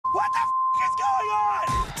What the is going on?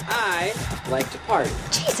 I like to party.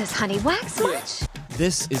 Jesus, honey, wax much?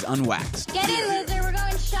 This is Unwaxed Get in, loser, we're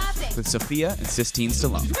going shopping. with Sophia and Sistine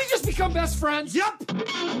Stallone. We just become best friends. Yep.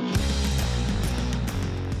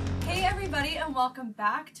 Hey everybody, and welcome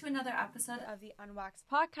back to another episode of the Unwaxed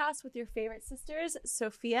podcast with your favorite sisters,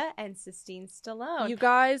 Sophia and Sistine Stallone. You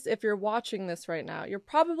guys, if you're watching this right now, you're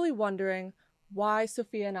probably wondering why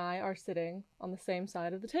Sophia and I are sitting on the same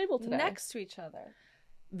side of the table today. next to each other.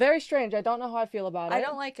 Very strange. I don't know how I feel about it. I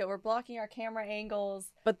don't like it. We're blocking our camera angles.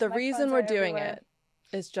 But the My reason phones we're are doing everywhere.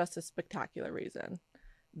 it is just a spectacular reason.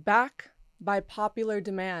 Back by popular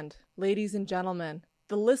demand, ladies and gentlemen,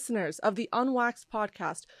 the listeners of the Unwaxed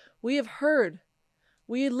podcast, we have heard,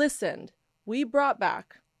 we listened, we brought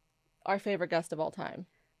back our favorite guest of all time.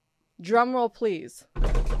 Drum roll, please.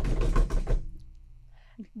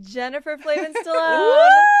 Jennifer Flavin Stallone,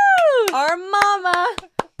 our mama.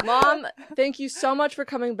 Mom, thank you so much for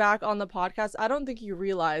coming back on the podcast. I don't think you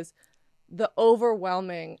realize the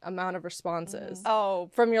overwhelming amount of responses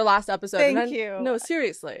from your last episode. Thank you. No,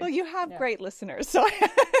 seriously. Well, you have great listeners, so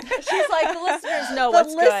She's like, the listeners know the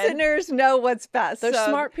what's good. listeners know what's best. They're so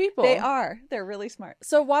smart people. They are. They're really smart.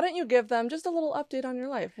 So why don't you give them just a little update on your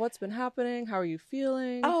life? What's been happening? How are you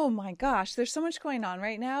feeling? Oh my gosh, there's so much going on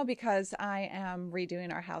right now because I am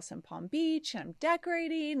redoing our house in Palm Beach. I'm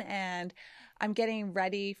decorating and I'm getting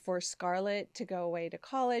ready for Scarlett to go away to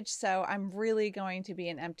college. So I'm really going to be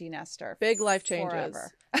an empty nester. Big life changes.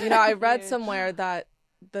 Forever. You know, I read somewhere that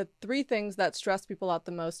the 3 things that stress people out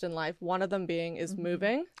the most in life, one of them being is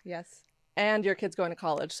moving Yes. and your kids going to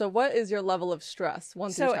college. So what is your level of stress?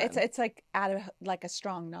 1 through So 10? it's like at a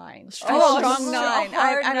strong 9. Oh, A a strong 9.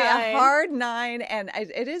 hard I mean, 9. a hard 9, and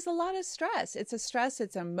it is a lot of stress. It's a stress.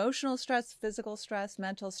 It's emotional stress, physical stress,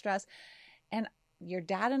 mental stress, and your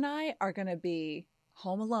dad and I are going to be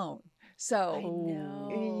home alone. So I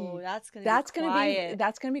know. That's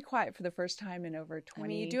gonna be quiet for the first time in over 20. I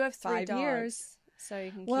mean, you do have 3 dogs, years. so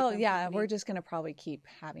you can. Well, keep them yeah, company. we're just going to probably keep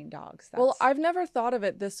having dogs. Well, I've never thought of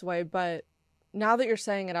it this way, but now that you're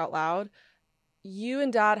saying it out loud, you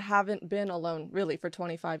and Dad haven't been alone really for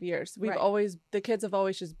 25 years. The kids have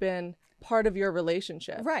always just been part of your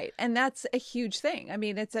relationship. Right. And that's a huge thing. I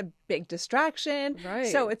mean, it's a big distraction. Right.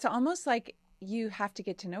 So it's almost like you have to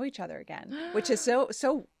get to know each other again, which is so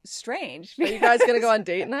strange. Are you guys going to go on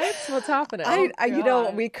date nights? What's happening? You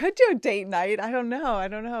know, we could do a date night. I don't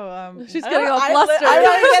know. She's getting all I'm flustered.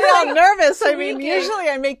 getting all nervous. I mean, Sneaking. usually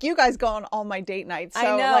I make you guys go on all my date nights. So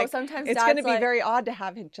I know, like, sometimes it's Dad's going to be like- very odd to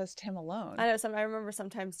have just him alone. I know. I remember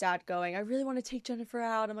sometimes Dad going, "I really want to take Jennifer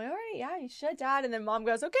out." I'm like, "All right, yeah, you should, Dad." And then Mom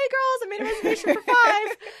goes, "Okay, girls, I made a reservation for 5."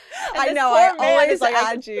 And I this know. poor I man always is like,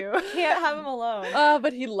 I add you. can't have him alone.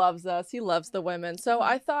 But he loves us. He loves the women. So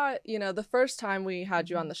I thought, you know, the first time we had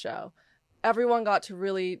you on the show, everyone got to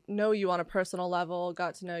really know you on a personal level,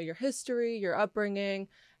 got to know your history, your upbringing,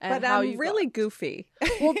 and But how I'm you really goofy.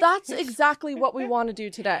 Well, that's exactly what we want to do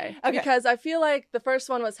today. Okay. Because I feel like the first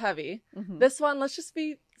one was heavy. This one, let's just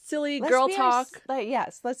be silly girl talk.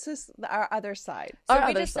 Let's just our other side. So Our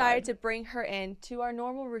we other decided side. to bring her in to our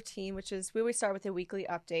normal routine, which is we always start with a weekly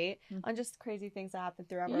update on just crazy things that happen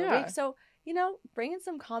throughout our Yeah. week. So, you know, bring in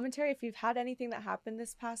some commentary. If you've had anything that happened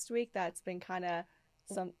this past week that's been kind of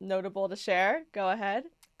some notable to share, go ahead.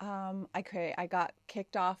 I got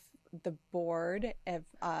kicked off the board of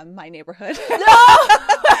my neighborhood.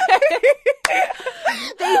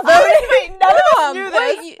 They voted. None of us knew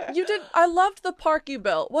this. Wait, you did. I loved the park you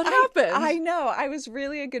built. What happened? I know. I was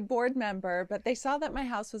really a good board member, but they saw that my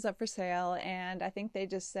house was up for sale, and I think they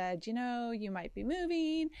just said, you know, you might be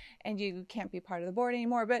moving and you can't be part of the board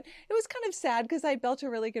anymore. But it was kind of sad because I built a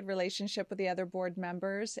really good relationship with the other board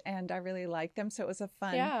members, and I really liked them. So it was a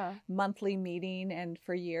fun monthly meeting, and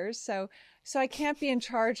for years. So I can't be in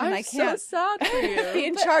charge, and I'm I can't so sad for you. be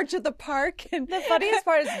in charge of the park. And The funniest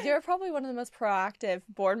part is you're probably one of the most proactive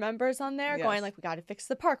board members on there, Yes. going like, we got to fix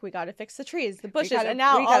the park, we got to fix the trees, the we bushes, gotta, and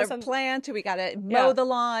now we all of a gotta sudden, plant, we gotta mow the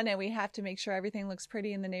lawn, and we have to make sure everything looks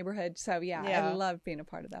pretty in the neighborhood. So I love being a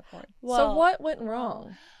part of that board. So what went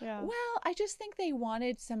wrong? Yeah. Well, I just think they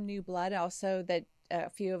wanted some new blood. Also, that a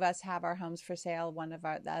few of us have our homes for sale. One of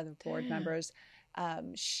the other board members,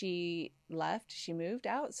 she left. She moved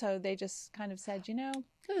out. So they just kind of said, you know.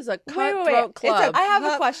 It was a Wait. cutthroat club. I have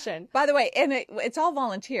a question. By the way, and it's all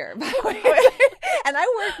volunteer. By the way, and I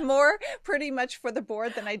work more pretty much for the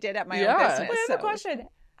board than I did at my own business. Wait, I have so. a question.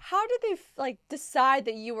 how did they like decide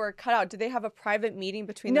that you were cut out? Did they have a private meeting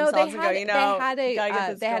between No, themselves they and go, had, you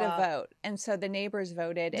know, they had a vote, and so the neighbors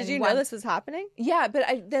voted. Did and you know this was happening? Yeah,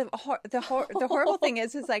 but the horrible thing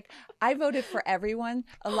is like I voted for everyone.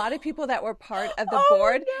 A lot of people that were part of the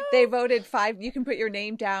board, they voted 5. You can put your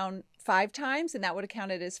name down 5 times, and that would have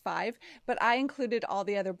counted as 5. But I included all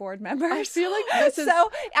the other board members. I feel like this is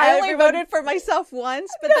so I only voted for myself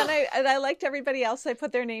once, but then I liked everybody else. I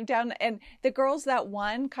put their name down, and the girls that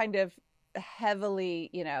won kind of heavily,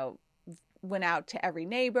 you know, went out to every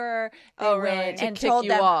neighbor. They went To and kick told you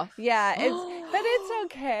them, off. yeah, but it's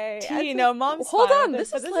okay. You know, mom's Hold fine on, with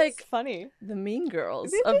this is but like funny. the Mean Girls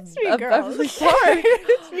It's Mean of Girls. Beverly Park.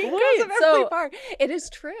 It's Mean Girls Wait, of Beverly Park. It is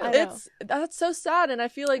true. That's so sad, and I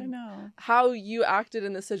feel like I know. how you acted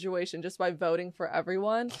in this situation just by voting for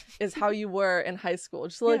everyone is how you were in high school,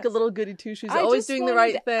 just like a Yes. little goody two shoes, I always just doing the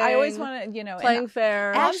wanted- right thing. I always wanted, you know, and playing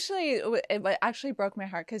fair. Actually, it actually broke my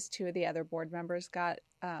heart because 2 of the other board members got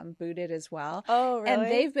booted as well. Oh, really? And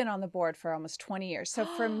they've been on the board for almost 20 years. So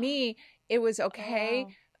for me, it was okay.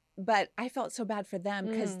 wow. But I felt so bad for them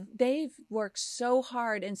because they've worked so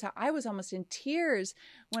hard. And so I was almost in tears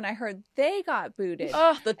when I heard they got booted.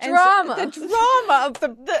 Oh, the And drama. the drama of the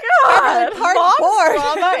God, Park mom's board.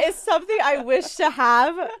 drama is something I wish to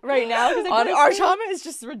have right now because our Honestly. trauma is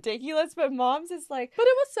just ridiculous. But mom's is like, But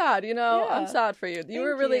it was sad, you know. I'm Yeah. sad for you. You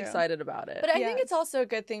were Thank really you. excited about it. but I think Yes. it's also a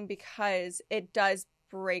good thing because it does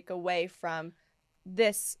break away from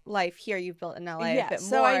this life here you've built in LA a bit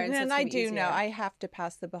so more. I, and so it's I gonna be do know easier. I have to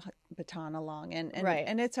pass the baton along, and Right.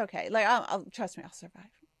 and it's okay. Like I'll trust me, I'll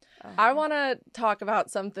survive. I want to talk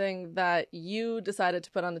about something that you decided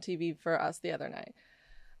to put on the TV for us the other night.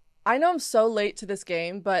 I know I'm so late to this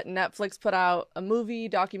game, but Netflix put out a movie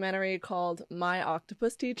documentary called My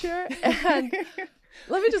Octopus Teacher. And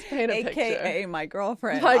let me just paint a picture. AKA my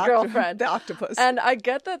girlfriend. My girlfriend. The octopus. And I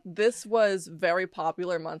get that this was very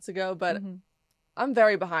popular months ago, but Mm-hmm. I'm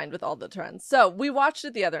very behind with all the trends. So we watched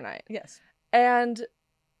it the other night. yes. And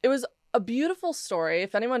it was a beautiful story.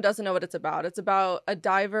 If anyone doesn't know what it's about a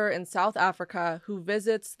diver in South Africa who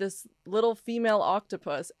visits this little female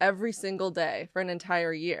octopus every single day for an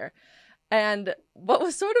entire year. And what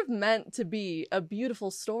was sort of meant to be a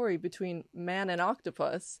beautiful story between man and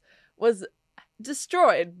octopus was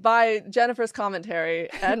destroyed by Jennifer's commentary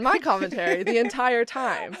and my commentary the entire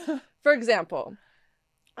time. For example,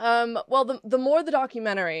 the more the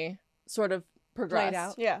documentary sort of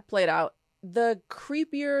progressed, played out, the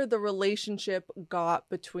creepier the relationship got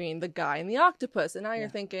between the guy and the octopus. And now you're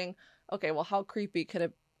thinking, okay, well, how creepy could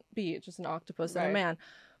it be? Just an octopus and a man.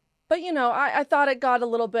 But, you know, I thought it got a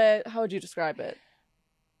little bit, how would you describe it?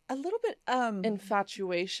 A little bit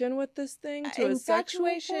Infatuation with this thing to a sexual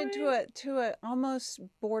infatuation point? to a almost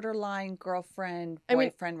borderline girlfriend I mean,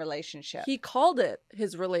 boyfriend relationship. He called it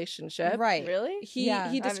his relationship. Right. Really? He Yeah. I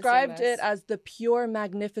he haven't seen described this. it as the pure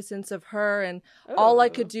magnificence of her, and all I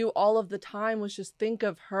could Ooh. do all of the time was just think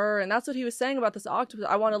of her, and that's what he was saying about this octopus.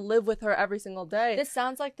 I want to live with her every single day. This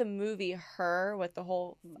sounds like the movie Her with the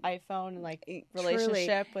whole iPhone and like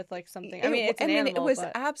relationship with like something. I mean, it's an animal, it was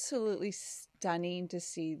but... absolutely stunning to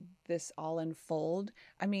see this all unfold.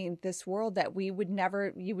 I mean, this world that you would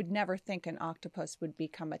never think an octopus would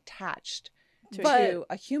become attached to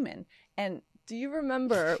a human. And do you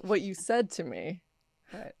remember what you said to me?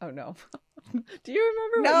 what? Oh no. Do you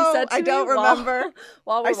remember No, what you said to I me? don't remember.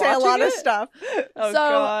 While we're I say a lot watching of it? stuff. Oh, So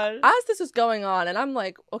God. as this was going on, and I'm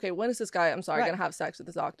like, okay, when is this guy, I'm sorry, Right. gonna have sex with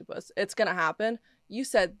this octopus? It's gonna happen. You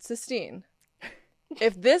said, Sistine,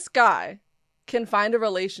 if this guy can find a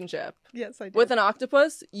relationship Yes, I did. with an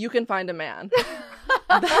octopus, you can find a man.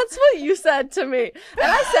 That's what you said to me. And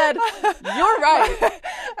I said, you're right.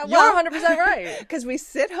 You're 100% right. Because we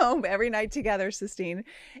sit home every night together, Sistine,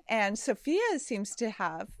 and Sophia seems to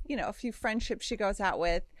have, a few friendships she goes out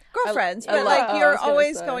with, girlfriends, I but love- like I you're was gonna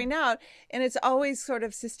always say. going out, and it's always sort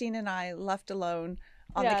of Sistine and I left alone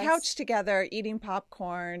on the couch together, eating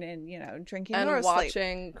popcorn and drinking And Laura sleep.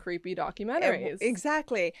 watching creepy documentaries.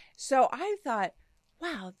 Exactly. So I thought,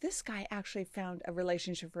 wow, this guy actually found a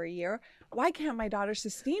relationship for a year. Why can't my daughter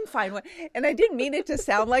Sistine find one? And I didn't mean it to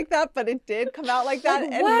sound like that, but it did come out like that. And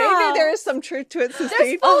maybe there is some truth to it,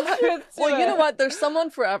 Sistine. Well, you know what? There's someone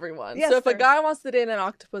for everyone. Yes, so if a there- guy wants to date an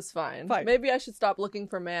octopus, fine. Fine. Maybe I should stop looking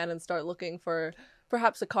for man and start looking for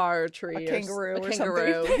perhaps a car or a tree. A kangaroo or or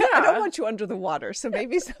kangaroo. something. Yeah. I don't want you under the water, so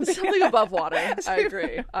maybe something. Something above water.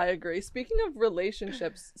 I agree. Speaking of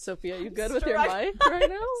relationships, Sophia, you good with your mic right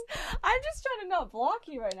now? I'm just trying to not block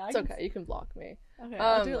you right now. It's okay. You can block me. Okay,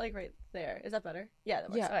 I'll do it like right there. Is that better? Yeah, that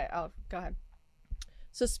works. Yeah. All right, I'll go ahead.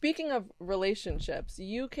 So speaking of relationships,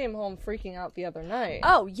 you came home freaking out the other night.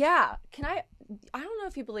 Oh, yeah. I don't know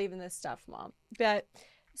if you believe in this stuff, Mom, but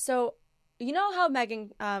so you know how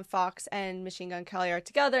Megan Fox and Machine Gun Kelly are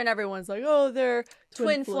together and everyone's like, oh, they're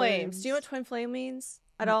twin flames. Do you know what twin flame means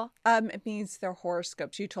at all? It means they're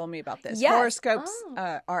horoscopes. You told me about this. Yes. Horoscopes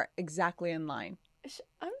Oh. Are exactly in line.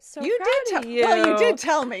 I'm so You proud did of tell. you. Well, you did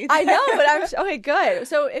tell me. I know, but okay, good.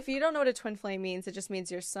 So if you don't know what a twin flame means, it just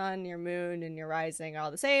means your sun, your moon, and your rising are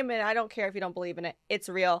all the same. And I don't care if you don't believe in it. It's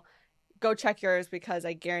real. Go check yours because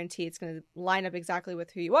I guarantee it's going to line up exactly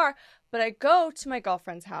with who you are. But I go to my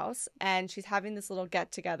girlfriend's house and she's having this little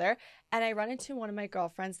get together. And I run into one of my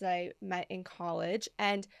girlfriends that I met in college.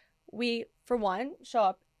 And we, for one, show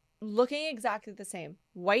up looking exactly the same.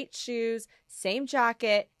 White shoes, same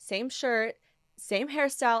jacket, same shirt, same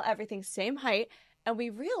hairstyle, everything, same height. And we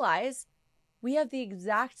realize we have the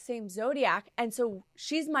exact same zodiac. And so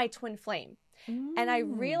she's my twin flame. And I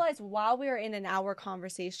realized while we were in an hour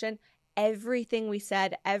conversation, everything we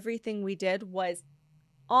said, everything we did was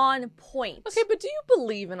on point. Okay, but do you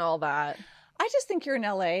believe in all that? I just think you're in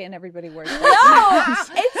LA and everybody wears No,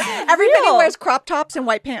 it's everybody real. wears crop tops and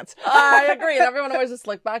white pants. I agree. And everyone wears a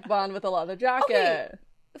slick back bun with a leather jacket. Okay.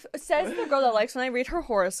 Says the girl that likes when I read her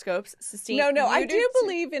horoscopes. Sistine, No, I you do too.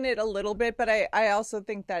 believe in it a little bit, but I also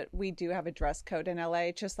think that we do have a dress code in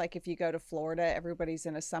LA. Just like if you go to Florida, everybody's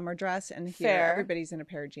in a summer dress, and here Fair. everybody's in a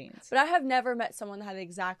pair of jeans. But I have never met someone that had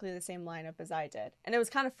exactly the same lineup as I did. And it was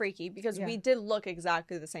kind of freaky because Yeah. we did look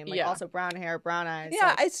exactly the same. Like Yeah. also brown hair, brown eyes.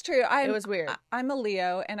 Yeah, like, it's true. it was weird. I'm a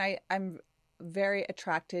Leo, and I'm very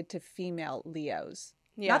attracted to female Leos.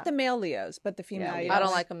 Yeah. Not the male Leos, but the female Yeah, Leos. I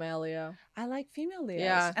don't like a male Leo. I like female Leos.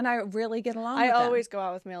 Yeah. And I really get along I with them. always go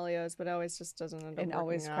out with male Leos, but it always just doesn't end up And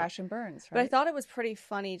always working out. crash and burns, But I right? thought it was pretty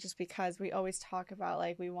funny just because we always talk about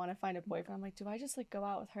like we want to find a boyfriend. I'm like, do I just like go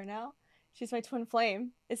out with her now? She's my twin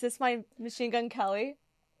flame. Is this my Machine Gun Kelly?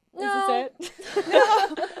 No. Is this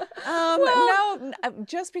it? No,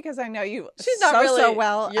 just because I know you She's not so really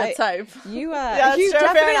well. your type. You, Yeah, you sure,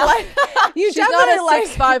 fair definitely enough. like. You She's not definitely a like.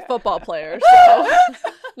 6'5" football player, so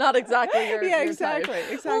not exactly your Yeah, your exactly,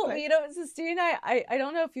 type. exactly. Well, you know, Sistine and I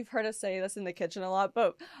don't know if you've heard us say this in the kitchen a lot,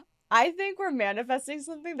 but I think we're manifesting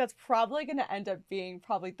something that's probably going to end up being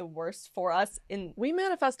probably the worst for us in. We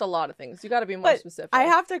manifest a lot of things. You got to be more But specific. I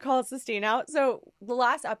have to call Sistine out. So the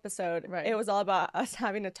last episode, Right. it was all about us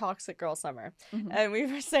having a toxic girl summer. Mhm. And we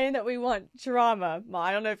were saying that we want drama. Ma,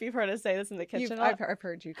 I don't know if you've heard us say this in the kitchen. I've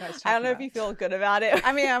heard you guys. I don't know talk if you about feel good about it. it.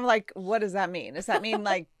 I mean, I'm like, what does that mean? Does that mean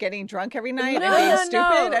like getting drunk every night No, and being no,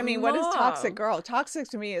 stupid? no, I mean, what is Mom. toxic girl? Toxic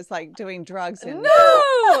to me is like doing drugs and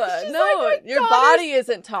No, your daughter's- body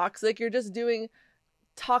isn't toxic. You're just doing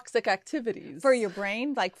toxic activities for your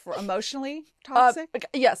brain, like for emotionally toxic.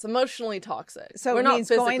 Yes, emotionally toxic. So We're it not means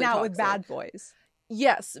going physically out with toxic. bad boys.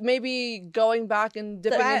 Yes, maybe going back and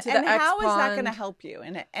dipping into the And X how is that pond. going to help you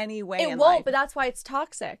in any way? It in won't, life? but that's why it's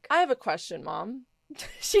toxic. I have a question, Mom.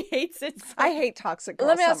 She hates it. So I hate toxic girl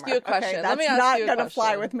Let me ask summer, you a okay? question. That's Let me ask not you a gonna fly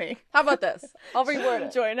question. with me. How about this? I'll reword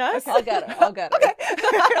it. Join us. I'll get her. I'll get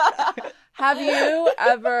her. Have you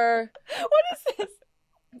ever... What is this?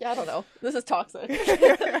 Yeah, I don't know. This is toxic.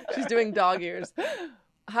 She's doing dog ears.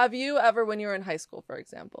 Have you ever, when you were in high school, for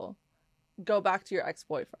example, go back to your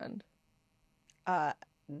ex-boyfriend?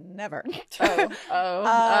 Never.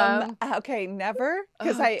 Okay, never.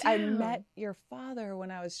 Because Oh, I damn. met your father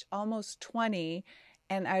when I was almost 20,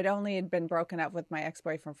 and I'd only had been broken up with my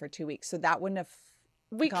ex-boyfriend for 2 weeks, so that wouldn't have.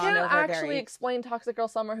 We gone can't over actually very- explain Toxic Girl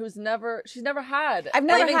Summer she's never had. I've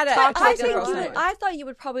never anything had a toxic toxic in girl her summer. life. I thought you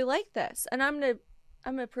would probably like this, and I'm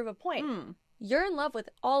gonna prove a point. Hmm. You're in love with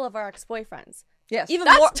all of our ex-boyfriends. Yes. Even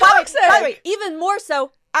That's more. toxic! By the way, even more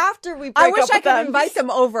so after we break I wish up I with could them. invite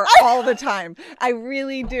them over all the time. I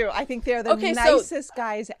really do. I think they're the Okay, so- nicest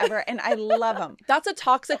guys ever, and I love them. That's a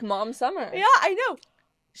toxic mom summer. Yeah, I know.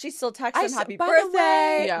 She still texts him happy by birthday. The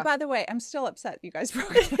way, Yeah. By the way, I'm still upset you guys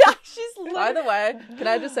broke up. Yeah, she's By literally. the way, can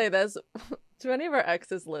I just say this? To any of our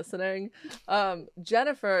exes listening,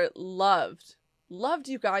 Jennifer loved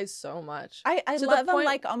you guys so much. I To the love them point-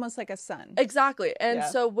 like almost like a son. Exactly. And Yeah.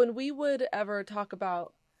 so when we would ever talk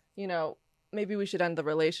about, maybe we should end the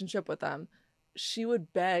relationship with them, she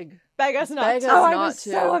would beg Beg us not Beg to. us Oh, I not was to.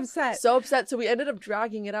 so upset. So upset. So we ended up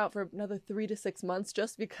dragging it out for another 3 to 6 months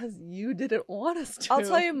just because you didn't want us to. I'll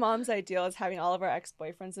tell you, Mom's ideal is having all of our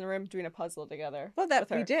ex-boyfriends in a room doing a puzzle together. Well, that with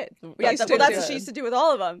her. we did. Yeah, used well, to that's do what it. she used to do with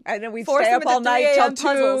all of them. And then we'd Force stay them up all into night 3 till a.m. 2,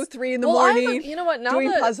 puzzles. 3 in the Well, I morning. have- you know what?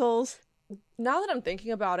 doing puzzles. Now that I'm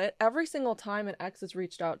thinking about it, every single time an ex has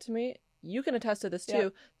reached out to me, you can attest to this too. Yeah.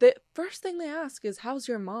 The first thing they ask is, "How's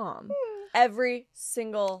your mom?" Every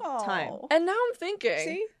single time. Aw. And now I'm thinking,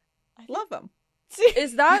 See, I love them.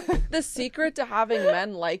 Is that the secret to having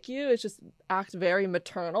men like you? Is just act very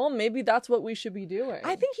maternal? Maybe that's what we should be doing.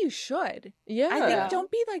 I think you should. Yeah. I think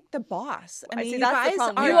don't be like the boss. I mean, see, you that's the guys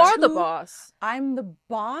problem. You are the too- boss. I'm the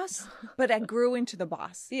boss, but I grew into the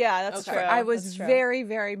boss. Yeah, that's Okay. true. I was That's true. very,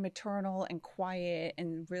 very maternal and quiet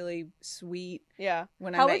and really sweet Yeah.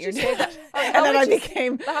 when How I met would your you say dad. that? And How then I would you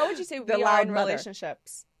became. But how would you say the we are loud in mother.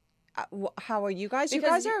 relationships? How are you guys? You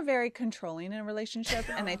Because guys are very controlling in a relationship,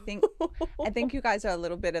 and I think you guys are a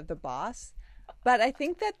little bit of the boss. But I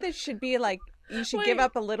think that there should be like you should give Wait.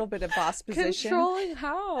 up a little bit of boss position. Controlling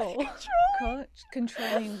how?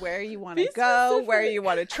 Controlling where you want to Be go, where specific. you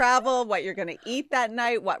want to travel, what you're going to eat that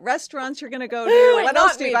night, what restaurants you're going to go to. Wait, What not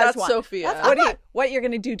else do you me, guys that's want? Sophia. What you're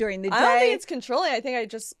going to do during the day? I don't think it's controlling. I think I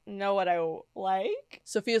just know what I like.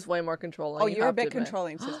 Sophia's way more controlling. Oh, you you're a have to bit admit.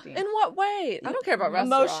 controlling, Sistine. In what way? I don't care about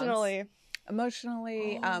restaurants. Emotionally.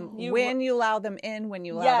 Emotionally, You- when you allow them in, when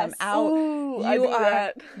you allow Yes. them out, Ooh, I do are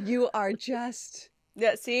that. you are just.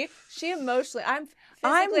 Yeah, see? She emotionally. I'm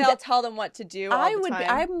Physically, the- I'll tell them what to do all I the would. time.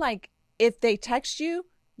 I'm like, if they text you,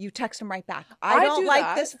 you text them right back. I I don't do like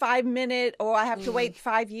that. this 5 minute, or I have to wait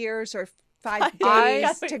 5 years or 5 I-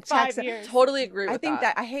 days Wait to 5 text them. years. Totally agree with I think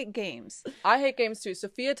that I hate games. I hate games too.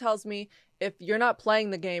 Sophia tells me if you're not playing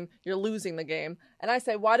the game, you're losing the game. And I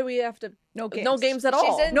say, why do we have to? No games. No games at She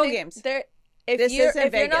all. said No they- games. they're- If This you're, isn't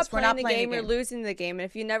if you're not Vegas. We're playing not the playing game, the you're game. losing the game. And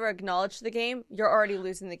if you never acknowledge the game, you're already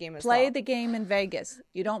losing the game as Play well. the game in Vegas.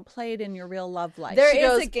 You don't play it in your real love life. There She is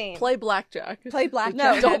goes, a game. Play blackjack. Play blackjack.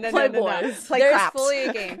 No, Don't no, play no, no, no. boys. Play There's craps. fully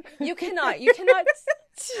a game. You cannot.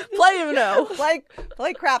 Play Uno.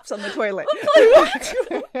 play craps on the toilet.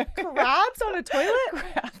 Crabs on a toilet?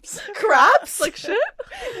 Craps. Craps? Like shit?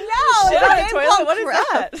 No, Shit it's on a a game toilet? called What is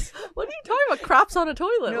craps. What are you talking about? Craps on a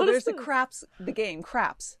toilet? No, What is there's the this? craps. The game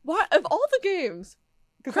craps. What? Of all the games,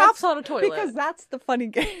 'Cause craps that's- on a toilet. Because that's the funny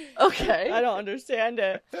game. Okay. I don't understand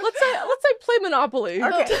it. Let's say play Monopoly.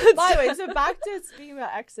 Okay. By the way, so back to speaking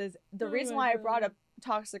about exes, the Oh reason my why I God. brought up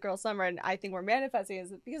Toxic Girl Summer and I think we're manifesting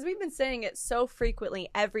is because we've been saying it so frequently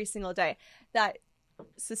every single day that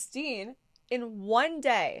Sistine, in one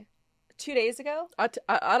day, 2 days ago,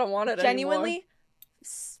 I don't want it genuinely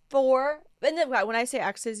four. And then when I say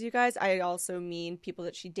exes, you guys, I also mean people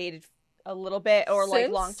that she dated a little bit or like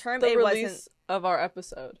Since long term. The It release wasn't. of our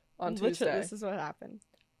episode on Literally, Tuesday. this is what happened.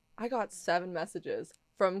 I got 7 messages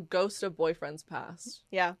from ghost of boyfriends past.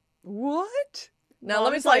 Yeah. What? Now Mom's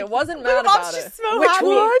let me tell you, like, wasn't "Look mad at Mom, about she's it. so Which happy."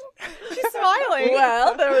 one? She's smiling.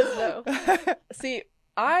 Well, there was no. See,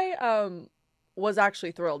 I was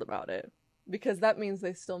actually thrilled about it because that means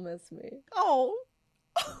they still miss me. Oh.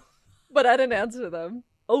 But I didn't answer them.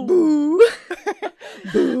 Oh. Boo.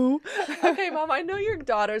 Boo. Okay, Mom, I know your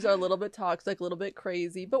daughters are a little bit toxic, a little bit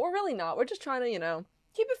crazy, but we're really not. We're just trying to,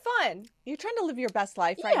 Keep it fun. You're trying to live your best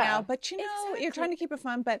life right Yeah, now, but you're exactly. trying to keep it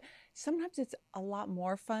fun. But sometimes it's a lot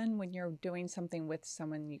more fun when you're doing something with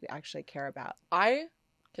someone you actually care about. I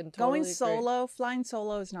can totally Going agree. solo, flying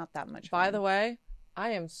solo is not that much fun. By the way,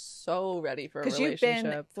 I am so ready for a because relationship.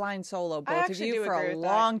 you've been flying solo, both of actually you, do for agree a with that.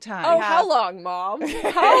 long time. Oh, have. how long, Mom?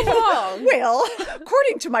 How long? Well,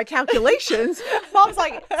 according to my calculations, Mom's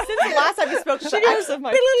like, since the last time you spoke to the ex of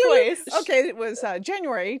my choice. Okay, it was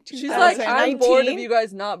January 2019. She's like, I'm bored of you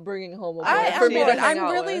guys not bringing home a boy for I'm me to bored. hang I'm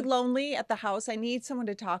out really with. lonely at the house. I need someone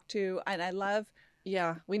to talk to, and I love.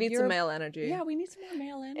 Yeah, we need You're- some male energy. Yeah, we need some more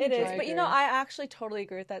male energy. It is. I But agree. I actually totally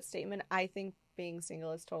agree with that statement. I think being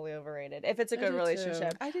single is totally overrated. If it's a I good do too.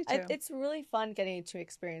 relationship. I do too. It's really fun getting to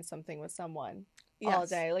experience something with someone all Yes.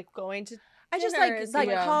 day. Like going to I just dinners, like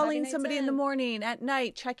Yeah. calling having somebody nights in the morning, at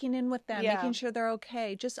night, checking in with them, Yeah. making sure they're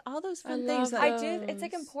okay. Just all those fun I things. love That I do. It's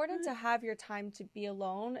like those. important to have your time to be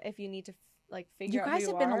alone if you need to figure you out guys who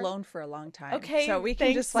have been are. alone for a long time. Okay, so we can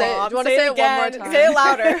thanks, just Say it. like. Do you want to say it one more again. time? Say it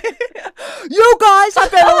louder. You guys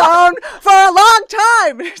have been alone for a long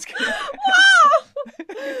time. Just kidding.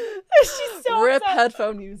 She's so Rip upset.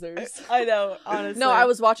 headphone users. I know, honestly. No, I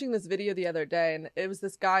was watching this video the other day, and it was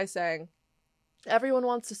this guy saying, everyone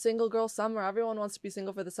wants a single girl summer. Everyone wants to be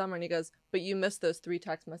single for the summer. And he goes, but you missed those 3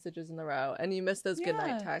 text messages in a row, and you missed those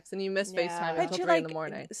goodnight Yeah. texts, and you missed Yeah. FaceTime But until you 3 in like the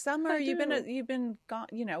morning. summer. I You've do. been gone.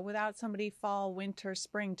 Without somebody, fall, winter,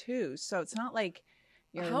 spring too. So it's not like.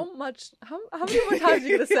 You're, How many more times are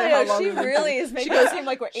you going to say Yeah, how long she we've been really single? is making She goes, it seem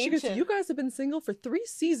like we're She goes, ancient. you guys have been single for 3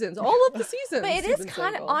 seasons. All of the seasons. But it you've is been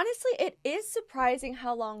kind of, single. honestly, it is surprising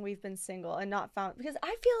how long we've been single and not found, because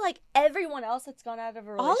I feel like everyone else that's gone out of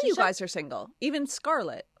a relationship. all you guys are single. Even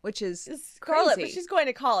Scarlett, which is Scarlett, crazy. but she's going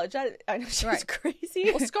to college. I know she's Right.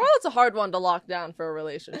 crazy. Well, Scarlett's a hard one to lock down for a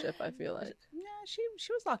relationship, I feel like. Yeah, she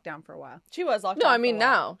was locked down for a while. She was locked No, down I for mean a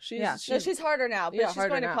while. now. Yeah. No, she's harder now, but Yeah, she's harder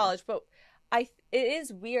going now. to college. But it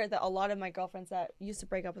is weird that a lot of my girlfriends that used to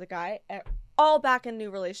break up with a guy are all back in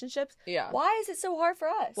new relationships. Yeah. Why is it so hard for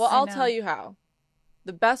us? Well, I'll know. tell you how.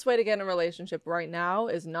 The best way to get in a relationship right now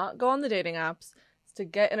is not go on the dating apps. It's to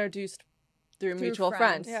get introduced through mutual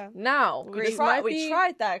friends. friends. Yeah. Now, we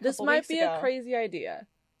tried that. This couple might weeks be ago. a crazy idea.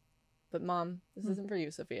 But Mom, this isn't for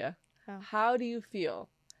you, Sophia. Oh. How do you feel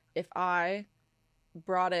if I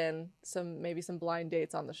brought in maybe some blind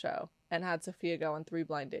dates on the show and had Sophia go on 3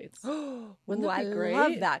 blind dates? Wouldn't that be great? I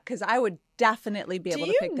love that because I would definitely be able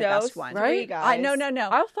to pick the best one. right? Guys? No.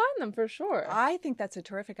 I'll find them for sure. I think that's a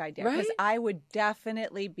terrific idea because Right? I would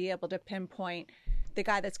definitely be able to pinpoint the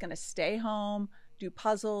guy that's going to stay home, do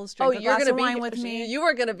puzzles, drink a you're glass gonna of be wine with me. You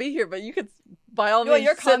weren't gonna be here, but you could by all Well, means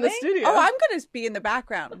you're sit in the coming? studio. Oh, I'm going to be in the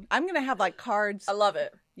background. I'm going to have like cards. I love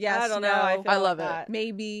it. Yes, I don't no, know. I, feel I love that.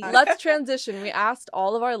 maybe. Let's transition. We asked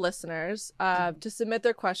all of our listeners to submit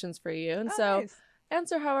their questions for you, and Oh, so nice.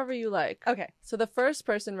 answer however you like. Okay. So the first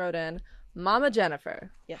person wrote in, Mama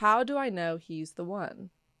Jennifer. Yes. How do I know he's the one?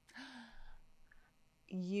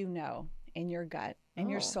 You know, in your gut, in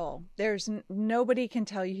your Oh. soul. There's nobody can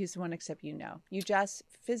tell you he's the one except you know. You just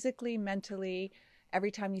physically, mentally,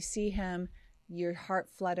 every time you see him, your heart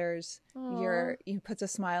flutters. You puts a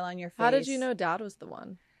smile on your face. How did you know Dad was the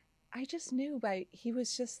one? I just knew, but he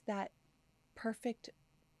was just that perfect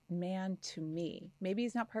man to me. Maybe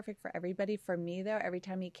he's not perfect for everybody. For me, though, every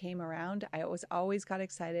time he came around, I always got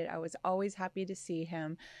excited. I was always happy to see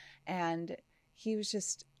him, and he was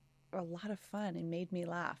just a lot of fun and made me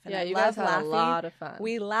laugh. And Yeah, I you love guys had laughing. a lot of fun.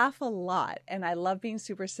 We laugh a lot, and I love being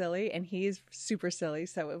super silly, and he's super silly.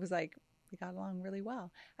 So it was like we got along really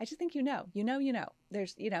well. I just think you know.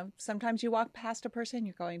 There's, sometimes you walk past a person,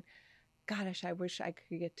 you're going, gosh, I wish I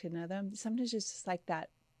could get to know them. Sometimes it's just like that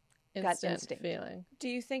gut Instant instinct. feeling. Do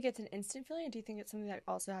you think it's an instant feeling, or do you think it's something that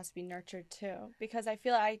also has to be nurtured too? Because I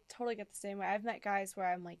feel I totally get the same way. I've met guys where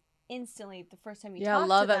I'm like instantly the first time you Yeah, talk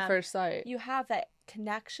love to at them, first sight. you have that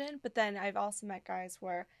connection. But then I've also met guys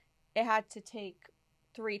where it had to take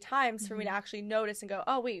 3 times for me to actually notice and go,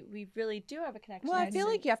 oh wait, we really do have a connection. Well, I just feel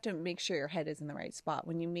like didn't- you have to make sure your head is in the right spot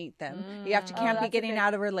when you meet them. You have to Oh, can't be that's a getting big-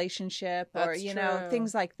 out of a relationship or That's true.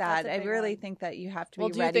 things like that. That's a I big really one. think that you have to Well,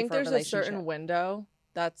 be do you ready think for a there's a relationship. certain window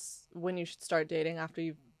that's when you should start dating after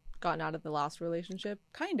you've gotten out of the last relationship?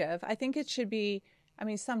 Kind of. I think it should be. I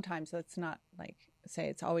mean, sometimes that's not like say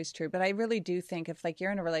it's always true, but I really do think if like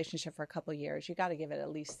you're in a relationship for a couple of years, you got to give it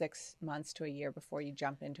at least 6 months to a year before you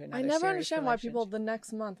jump into another. I never serious understand why people relationship. the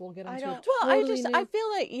next month will get I into don't- a Well, totally I new... feel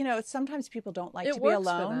like sometimes people don't like It to be works for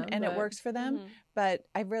alone, them, and it but- works for them. Mhm. But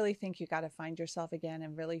I really think you got to find yourself again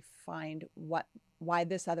and really find why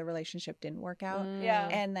this other relationship didn't work out, Yeah.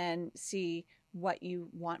 and then see what you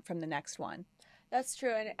want from the next one. That's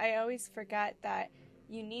true. And I always forget that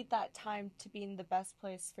you need that time to be in the best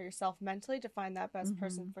place for yourself mentally to find that best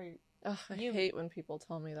person for you. Ugh, I You- hate when people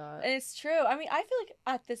tell me that. And it's true. I mean, I feel like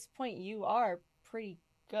at this point you are pretty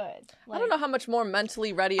good. I don't know how much more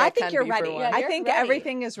mentally ready I, I think can you're be ready. for one. Yeah, I you're think ready.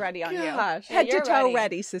 everything is ready on Gosh. you. Yeah, Head to you're toe ready.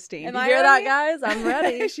 ready, Sistine. Am You I hear that, ready? guys? I'm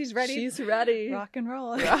ready. She's ready. She's ready. Rock and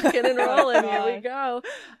roll. Rocking and rolling. Here we God.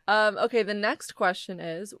 go. Okay, the next question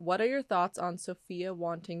is, what are your thoughts on Sophia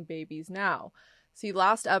wanting babies now? See,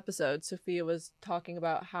 last episode, Sophia was talking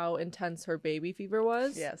about how intense her baby fever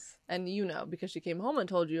was. Yes. And you know, because she came home and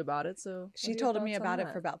told you about it. So what She are your told me thoughts on about it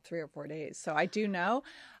that? for about 3 or 4 days. So I do know.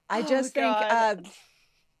 I Oh, just think God.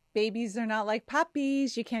 babies are not like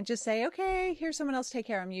puppies. You can't just say, okay, here's someone else take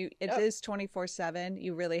care of them. It is 24/7.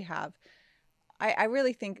 You really have. I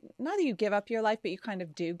really think not that you give up your life, but you kind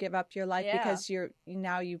of do give up your life Yeah. because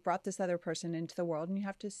you've brought this other person into the world and you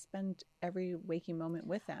have to spend every waking moment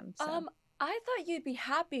with them. So. I thought you'd be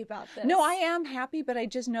happy about this. No, I am happy, but I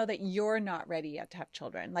just know that you're not ready yet to have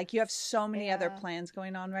children. Like you have so many other Yeah. plans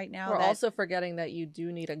going on right now. We're that, also forgetting that you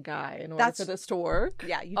do need a guy in order That's- for this to work.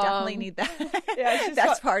 yeah, you definitely Um, need that. Yeah, she's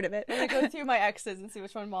That's got- part of it. I'm going to go through my exes and see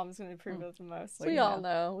which one mom's going to approve of the most. Well, We you all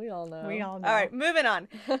know. know. We all know. We all know. All right, moving on.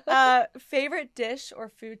 Favorite dish or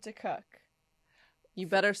food to cook? You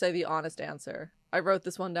better say the honest answer. I wrote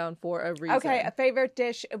this one down for a reason. Okay, a favorite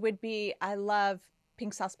dish would be I love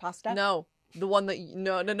pink sauce pasta. No, the one that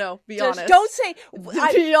no. Be Just honest. don't say Be don't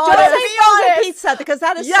honest. say frozen pizza because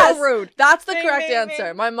that is Yes, so rude. That's the Bing, correct bing, answer.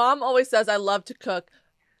 bing. My mom always says I love to cook.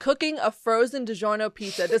 Cooking a frozen DiGiorno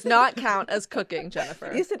pizza does not count as cooking,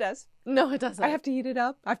 Jennifer. Yes, it does. No, it doesn't. I have to heat it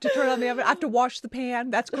up. I have to turn on the oven. I have to wash the pan.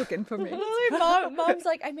 That's cooking for me. Literally, mom's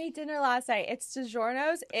like, I made dinner last night. It's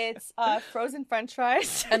DiGiorno's. It's frozen French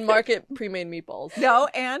fries And market pre-made meatballs. No,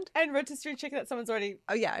 and and rotisserie chicken that someone's already.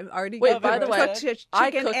 oh yeah, I'm already. Wait, cooked by the way, chicken, I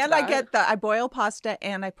and cooked I that. get I boil pasta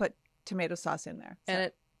and I put tomato sauce in there. So.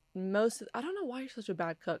 And I don't know why you're such a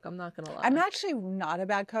bad cook. I'm not gonna lie. I'm actually not a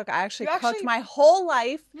bad cook. I actually You're cooked actually- my whole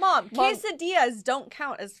life. Mom, quesadillas don't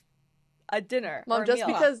count as a dinner. Mom, or a just meal.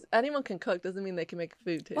 because anyone can cook doesn't mean they can make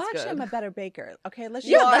food taste Well, actually, good. I'm a better baker. Okay, let's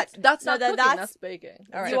Yeah, just that's No, not cooking. that's- That's baking.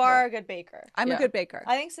 All right. you are a good baker. I'm Yeah. a good baker.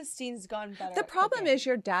 I think Sistine's gone better. The at problem cooking. is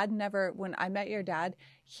your dad never, when I met your dad,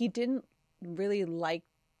 he didn't really like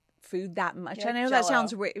food that much. Yeah, I know that Jell-O.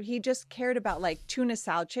 sounds weird. He just cared about like tuna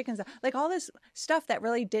salad, chicken salad, like all this stuff that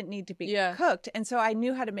really didn't need to be Yeah. cooked. And so I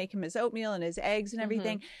knew how to make him his oatmeal and his eggs and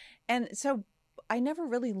everything. And so I never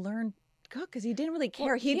really learned to cook because he didn't really care.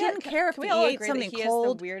 Well, he yeah, didn't care if can we he all ate agree something that he cold.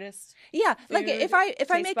 Has the weirdest Yeah, like food if I taste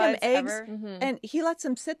make him buds eggs ever. and he lets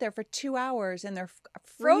them sit there for 2 hours and they're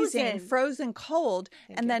freezing, frozen cold,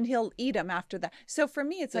 and then he'll eat them after that. So for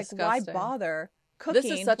me, it's like, why Disgusting. bother This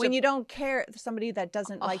is cooking such when a- you don't care? Somebody that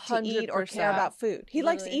doesn't like to eat or care 100%. about food. He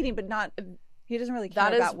likes Literally. eating, but not. He doesn't really care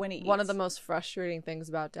That is about when he eats. one of the most frustrating things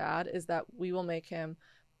about Dad is that we will make him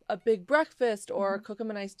a big breakfast or cook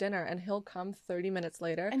him a nice dinner, and he'll come 30 minutes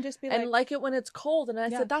later and just be and like. like it when it's cold. And I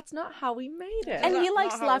Yeah. said, that's not how we made it. And Not- he not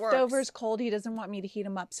likes how it works. leftovers cold. He doesn't want me to heat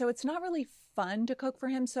them up. So it's not really fun to cook for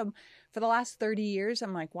him. So for the last 30 years,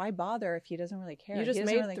 I'm like, why bother if he doesn't really care? You He just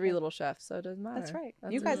doesn't made really 3 care. little chefs, so it doesn't matter. That's right.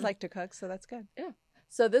 That's You guys it. like to cook, so that's good.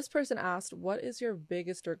 So this person asked, what is your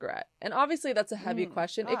biggest regret? And obviously that's a heavy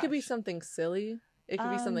question. It could be gosh. something silly. It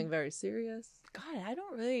could be something very serious. God, I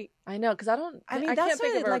don't really. I know, because I don't. I mean, I that's can't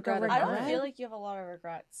think not of a like a regret. I in don't mind. feel like you have a lot of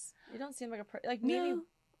regrets. You don't seem like like maybe. No.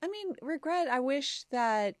 I mean, regret. I wish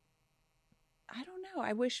that. I don't know.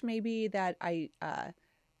 I wish maybe that I.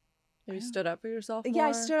 Maybe you stood up for yourself. Yeah, I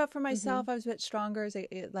more? stood up for myself. I was a bit stronger as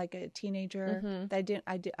like a teenager. Mhm. That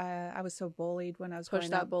I didn't. I was so bullied when I was Push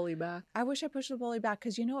growing that up. bully back. I wish I pushed the bully back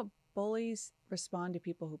because you know what? Bullies respond to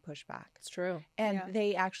people who push back, It's true. and Yeah.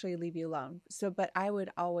 they actually leave you alone. So, but I would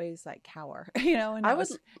always like cower, you know, and I I would-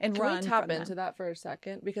 was and Can run. we tap from into them. that for a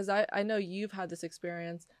second? Because I know you've had this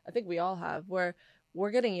experience. I think we all have, where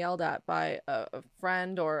we're getting yelled at by a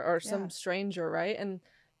friend or some Yeah. stranger, right? And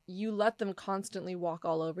you let them constantly walk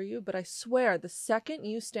all over you. But I swear, the second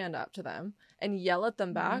you stand up to them and yell at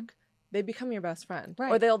them back, they become your best friend.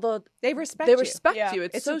 Right. Or they'll They respect they you. respect Yeah. you.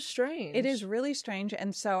 It's It's so a- strange. It is really strange,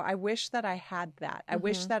 and so I wish that I had that. I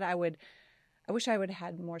wish that I would have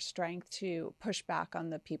had more strength to push back on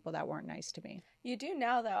the people that weren't nice to me. You do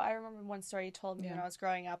now, though. I remember one story you told me when Yeah. I was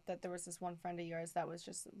growing up that there was this one friend of yours that was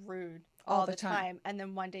just rude All all the the time. time. And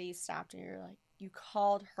then one day you stopped and you're like, you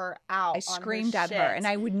called her out. I on screamed at her, shit. and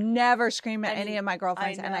I would never scream at And any of my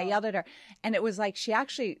girlfriends, and I know. yelled at her, and it was like she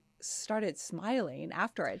actually started smiling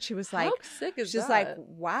after it. She was like, How sick is she's that? like,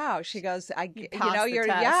 wow. She goes, you passed know, the you're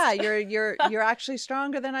test. yeah, you're actually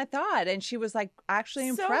stronger than I thought, and she was like actually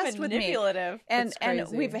so impressed with me, manipulative. and It's and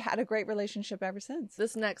crazy. we've had a great relationship ever since.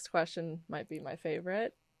 This next question might be my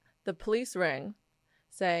favorite. The police ring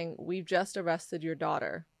saying, "We've just arrested your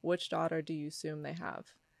daughter. Which daughter do you assume they have?"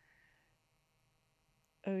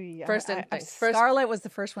 Oh yeah. First instinct. First- Scarlet was the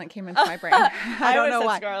first one that came into my brain. I don't would've know said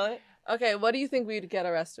why. Scarlet. Okay, what do you think we'd get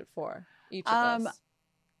arrested for? Each of us.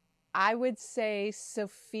 I would say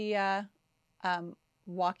Sophia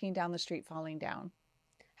walking down the street falling down.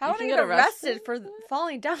 How You would I can get get arrested arrested for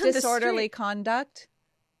falling down the Disorderly street? conduct.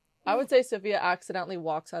 I would say Sophia accidentally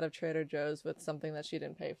walks out of Trader Joe's with something that she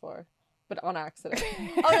didn't pay for, but on accident.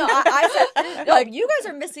 Oh no, I said no. You guys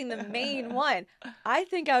are missing the main one. I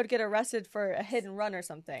think I would get arrested for a hit and run or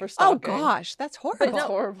something. For Oh stalking. gosh, that's horrible. That's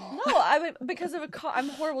horrible. No, I would because of a car. I'm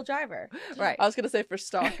a horrible driver. Right. I was gonna say for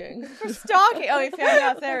stalking. For stalking. Oh, you found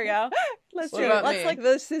out. There we go. Let's What see. about Let's me? like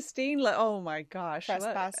the Sistine. Oh my gosh.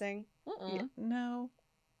 Trespassing. Yeah, no,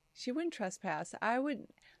 she wouldn't trespass. I would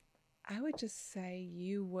just say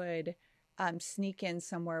you would sneak in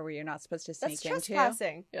somewhere where you're not supposed to sneak That's into.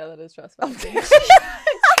 trespassing. Yeah, that is trespassing.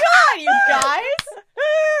 God, you guys.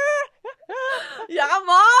 Yeah,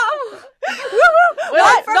 Mom.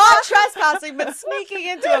 Not trespassing, but sneaking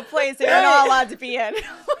into a place that you're not allowed to be in.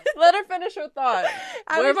 Let her finish her thought.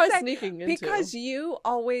 Where am would I say, sneaking into? Because you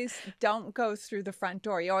always don't go through the front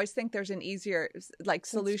door. You always think there's an easier like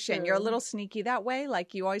solution. You're a true. little sneaky that way.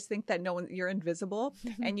 Like you always think that you're invisible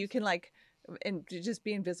and you can like and just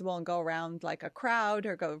be invisible and go around like a crowd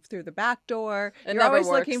or go through the back door. It You're never always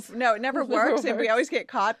looking works. no, it never It never works and we works. always get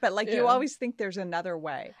caught, but like you Yeah. always think there's another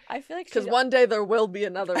way. I feel like Because one day there will be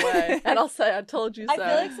another way, and I'll say, "I told you so." I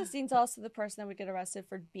feel like Sistine's also the person that would get arrested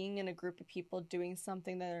for being in a group of people doing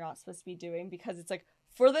something that they're not supposed to be doing because it's like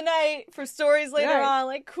for the night, for stories later Right. on,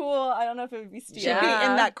 like cool. I don't know if it would be She'd stealing. be Yeah.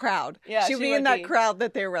 in that crowd. Yeah, She'd she be would in that be. crowd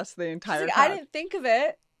that they arrest the She's entire like, crowd. I didn't think of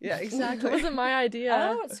it. Yeah, It exactly. wasn't my idea. I don't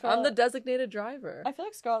know what I'm the Scarlett- designated driver. I feel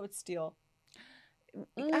like Scarlett would steal.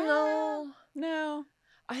 No, No.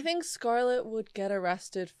 I think Scarlett would get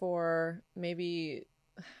arrested for maybe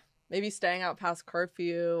staying out past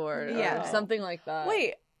curfew or something like that.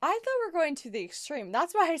 Wait, I thought we were going to the extreme.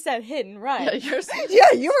 That's why I said hit and run. Yeah, you're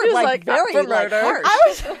Yeah, you were Feels like like very for like murder.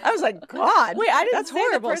 harsh. I was like, God. Wait, I didn't That's say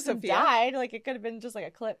horrible, the person Sophia. died. Like, it could have been just like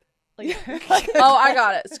a clip. Like, Oh, I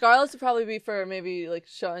got it. Scarlett's would probably be for maybe like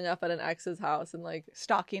showing up at an ex's house and like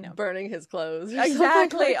Stalking him. burning his clothes. or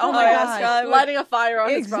Exactly. something Oh like my that. God. Scarlett would- Lighting a fire on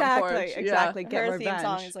his front Exactly. porch. Exactly. Get her revenge. theme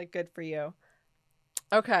song is like good for you.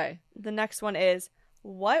 Yeah. Okay. The next one is,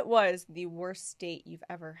 what was the worst date you've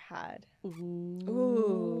ever had?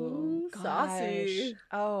 Ooh, saucy. gosh.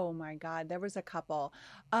 Oh my God, there was a couple.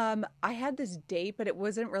 I had this date, but it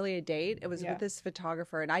wasn't really a date. It was Yeah. with this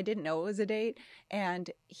photographer, and I didn't know it was a date. And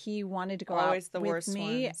he wanted to go Always out the with worst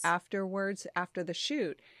me ones. afterwards after the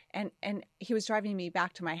shoot. And he was driving me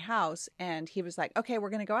back to my house, and he was like, "Okay, we're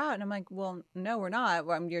gonna go out." And I'm like, "Well, no, we're not.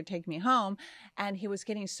 You're taking me home." And he was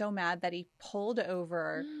getting so mad that he pulled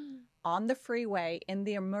over on the freeway in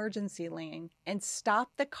the emergency lane and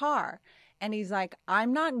stopped the car. And he's like,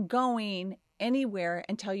 "I'm not going anywhere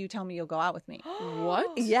until you tell me you'll go out with me."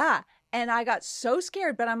 What? Yeah. And I got so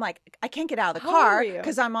scared, but I'm like, I can't get out of the How old car were you?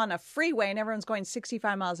 because I'm on a freeway and everyone's going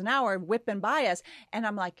 65 miles an hour whipping by us. And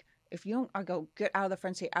I'm like, if you don't, I'll go get out of the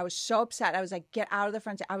front seat. I was so upset. I was like, get out of the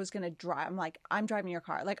front seat. I was going to drive. I'm like, I'm driving your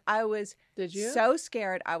car. Like, I was Did you? so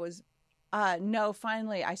scared. I was, no,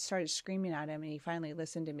 finally I started screaming at him and he finally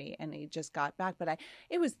listened to me and he just got back. But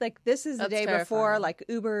it was like, this is the That's day before, terrifying. like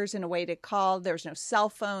Ubers and a way to call. There was no cell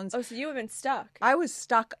phones. Oh, so you have been stuck. I was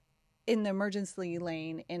stuck in the emergency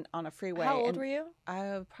lane on a freeway. How old and were you?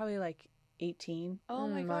 I was probably like 18. Oh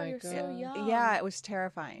my my God, you're so God. young. Yeah, it was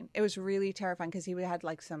terrifying. It was really terrifying because he had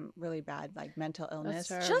like some really bad like mental illness.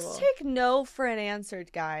 terrible. Just take no for an answer,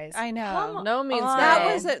 guys. I know. Come No means on.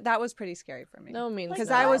 no. That was pretty scary for me. No means because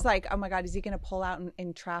no. I was like, oh my God, is he going to pull out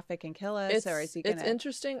in traffic and kill us, or is he going It's to?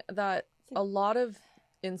 interesting that a lot of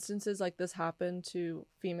instances like this happen to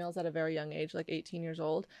females at a very young age, like 18 years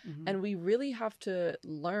old. Mhm. And we really have to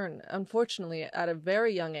learn, unfortunately, at a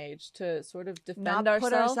very young age to sort of defend Not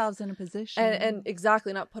ourselves. put ourselves in a position. And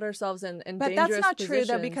exactly, not put ourselves in but dangerous that's not true though,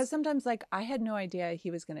 positions. because sometimes like I had no idea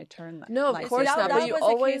he was going to turn. No, of like, course that, not, That but you was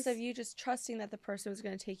always- a case of you just trusting that the person was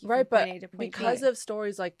going to take you right, from but point A to point because B. of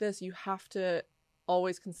stories like this, you have to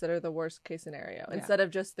always consider the worst case scenario Yeah. instead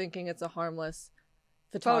of just thinking it's a harmless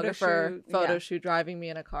photographer photo yeah. shoot driving me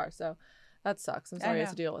in a car. So that sucks. I'm sorry you have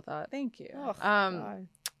know. to deal with that. Thank you. Oh, Um, God.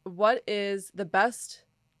 What is the best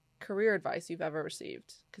career advice you've ever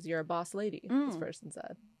received? Because you're a boss lady, this Mm. person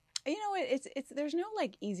said. You know, it's there's no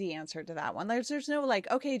like easy answer to that one. There's no like,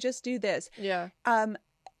 okay, just do this. Yeah.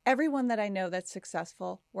 Everyone that I know that's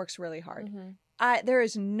successful works really hard. Mhm. There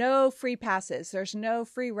is no free passes. There's no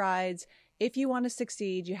free rides. If you want to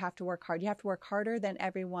succeed, you have to work hard. You have to work harder than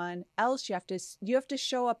everyone else. You have to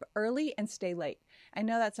show up early and stay late. I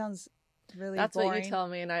know that sounds really That's boring. what you tell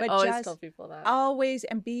me, and I but always just tell people that. Always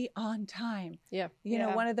and be on time. Yeah. You know,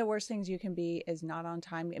 Yeah. one of the worst things you can be is not on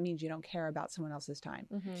time. It means you don't care about someone else's time.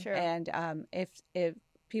 Mhm. Sure. And if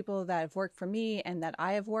people that have worked for me and that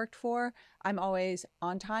I have worked for, I'm always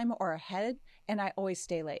on time or ahead, and I always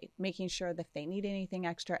stay late, making sure that if they need anything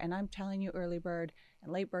extra. And I'm telling you, early bird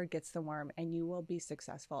and late bird gets the worm, and you will be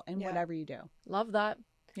successful in Yeah. whatever you do. Love that.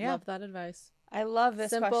 Yeah. Love that advice. I love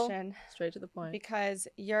this Simple. question Straight to the point. because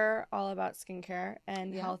you're all about skincare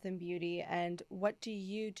and Yeah. health and beauty. And what do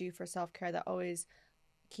you do for self-care that always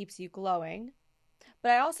keeps you glowing?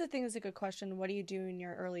 But I also think it's a good question. What do you do in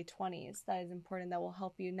your early 20s that is important that will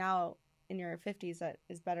help you now in your 50s that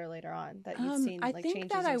is better later on that you've seen I like think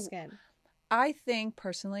changes that your I- skin? I think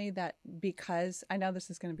personally that because I know this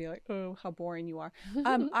is going to be like, oh, how boring you are.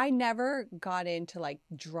 I never got into like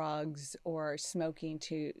drugs or smoking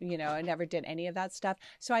I never did any of that stuff.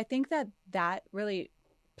 So I think that really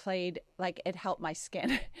played, like, it helped my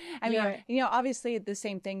skin. I mean, Yeah. obviously the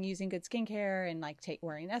same thing, using good skincare and like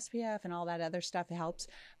wearing SPF and all that other stuff helps,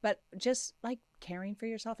 but just like caring for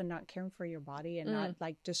yourself and not caring for your body and not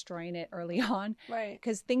like destroying it early on. Right.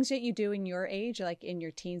 Because things that you do in your age, like in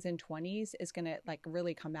your teens and 20s, is going to like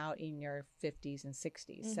really come out in your 50s and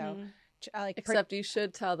 60s. So Mhm. like Except you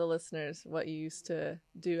should tell the listeners what you used to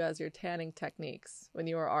do as your tanning techniques when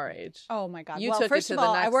you were our age. oh my God. You well, took first it to of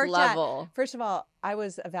all, the I next worked level. First of all, I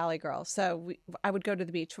was a Valley girl. So I would go to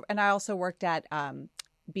the beach, and I also worked at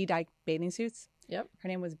B. Dyke bathing suits. Yep. Her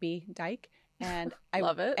name was B. Dyke. And I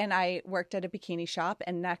Love it. And I worked at a bikini shop,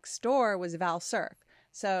 and next door was Val Surf.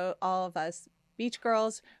 So all of us beach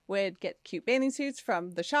girls would get cute bathing suits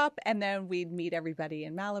from the shop, and then we'd meet everybody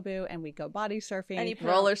in Malibu, and we'd go body surfing. And you put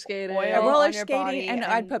Roller skating. oil and roller on your skating, body and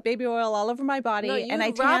I'd put baby oil all over my body, No, you and I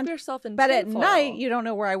wrap tanned. yourself in But at tinfoil. night, you don't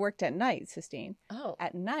know where I worked at night, Sistine. Oh.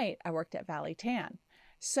 At night, I worked at Valley Tan.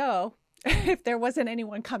 So if there wasn't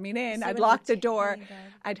anyone coming in, So I'd in lock the the door. tanning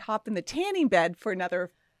bed. I'd hop in the tanning bed for another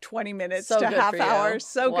 20 minutes So to good half for you. hour.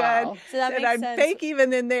 So Wow. good. So that and makes I'd sense. bake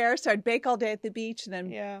even in there. So I'd bake all day at the beach and then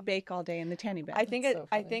Yeah. bake all day in the tanning bed. I think That's so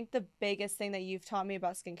I funny. think the biggest thing that you've taught me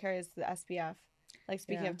about skincare is the SPF. Like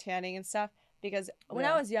speaking Yeah. of tanning and stuff, because when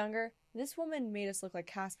Yeah. I was younger, this woman made us look like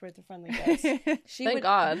Casper at the Friendly Ghost. She Thank would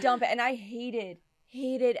God. dump it, and I hated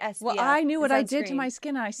SPF. Well, I knew what and I did to sunscreen. my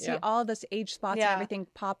skin. And I see Yeah. all this age spots Yeah. and everything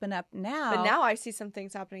popping up now. But now I see some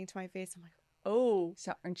things happening to my face. I'm like, oh,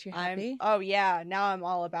 So aren't you happy? oh yeah, now I'm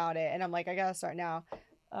all about it, and I'm like, I gotta start now.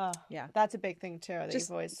 Yeah. That's a big thing too. That Just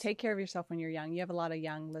you've always take care of yourself when you're young. You have a lot of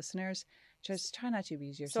young listeners. Just try not to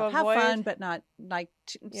abuse So yourself. avoid- Have fun, but not like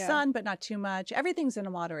Yeah. sun, but not too much. Everything's in a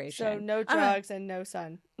moderation. so no I'm a- drugs and no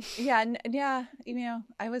sun. yeah, yeah. You know,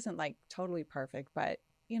 I wasn't like totally perfect, but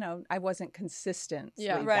you know, I wasn't consistently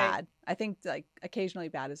Yeah. Right. bad. I think like occasionally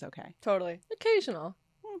bad is okay. Totally. Occasional.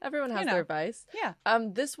 Everyone has you know. their vice. Yeah.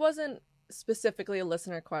 This wasn't specifically a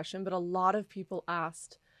listener question, but a lot of people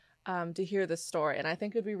asked to hear this story. And I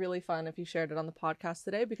think it would be really fun if you shared it on the podcast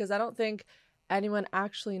today, because I don't think anyone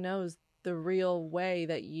actually knows the real way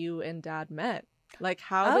that you and Dad met. Like,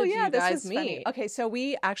 how did you guys meet? Funny. Okay, so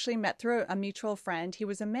we actually met through a mutual friend. He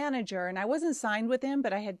was a manager, and I wasn't signed with him,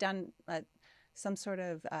 but I had done some sort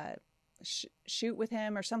of shoot with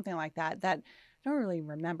him or something like that. That I don't really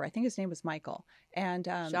remember. I think his name was Michael. And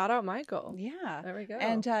Shout out Michael. yeah, There we go.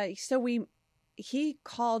 and so he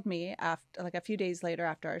called me after like a few days later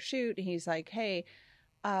after our shoot. And he's like, "Hey,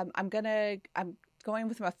 I'm going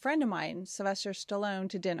with a friend of mine, Sylvester Stallone,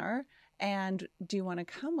 to dinner. And do you want to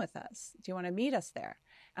come with us? Do you want to meet us there?"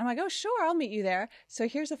 I'm like, "Oh, sure, I'll meet you there." So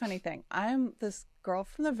here's the funny thing. I'm this girl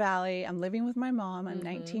from the Valley. I'm living with my mom. I'm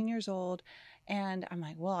 19 years old. And I'm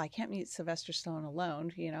like, well, I can't meet Sylvester Stallone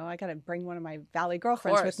alone. You know, I got to bring one of my Valley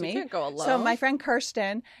girlfriends with you me. can't go alone. So my friend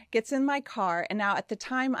Kirsten gets in my car. And now at the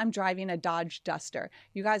time, I'm driving a Dodge Duster.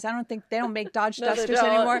 You guys, I don't think they don't make Dodge No, they Dusters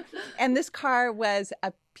don't. anymore. And this car was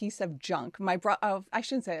a piece of junk. I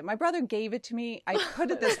shouldn't say it. My brother gave it to me. I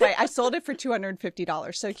put it this way. I sold it for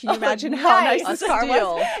 $250. So can you imagine how nice nice. this A car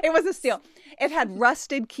steal. was? It was a steal. It had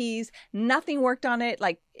rusted keys. Nothing worked on it.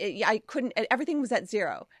 Like I couldn't. Everything was at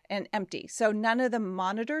zero and empty. So none of the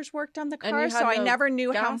monitors worked on the And car. you So had I no never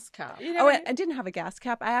knew how. gas cap. I didn't have a gas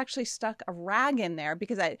cap. I actually stuck a rag in there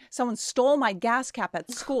because someone stole my gas cap at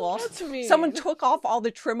school. That's mean. Someone took off all the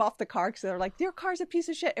trim off the car because they're like, "Your car's a piece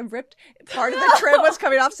of shit," and ripped part of the trim was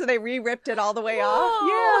coming off, so they re-ripped it all the way off.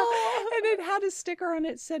 Yeah, and it had a sticker on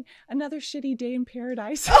it that said "Another shitty day in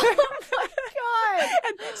paradise." God.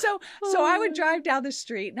 And so I would drive down the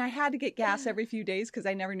street, and I had to get gas every few days because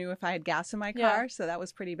I never knew if I had gas in my car. Yeah. So that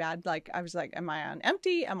was pretty bad. Like I was like, "Am I on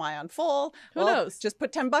empty? Am I on full?" Who knows? Just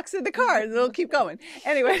put $10 in the car, and it'll keep going.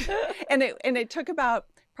 Anyway, and it took about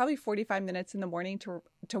probably 45 minutes in the morning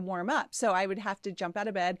to warm up. So I would have to jump out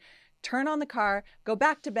of bed, turn on the car, go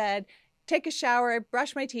back to bed, take a shower,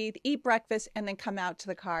 brush my teeth, eat breakfast, and then come out to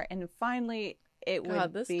the car. And finally, it God,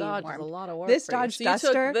 would this be Dodge warm. is a lot of work. This for you. Dodge So you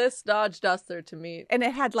Duster- took this Dodge Duster to meet. And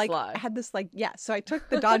it had Sly. So I took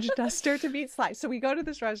the Dodge Duster to meet Sly. So we go to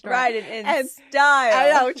this restaurant. Ride it in And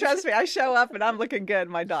style. I know, trust me. I show up and I'm looking good in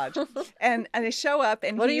my Dodge. And I show up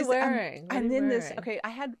and What are you he's- wearing? What are I'm you in this. wearing? Okay, I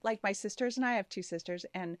had like my sisters and I have two sisters,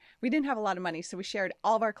 and we didn't have a lot of money, so we shared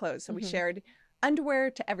all of our clothes. So we shared underwear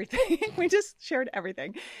to everything. We just shared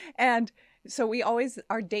everything, and so we always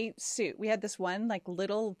our date suit. We had this one like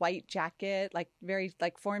little white jacket, like very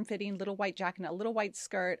like form fitting little white jacket, and a little white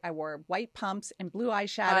skirt. I wore white pumps and blue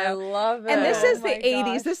eyeshadow. I love it. And this is the my 80s.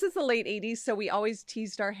 gosh. This is the late 80s. So we always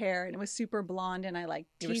teased our hair, and it was super blonde, and I like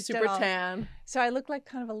you were teased super it all. tan. So I looked like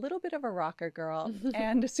kind of a little bit of a rocker girl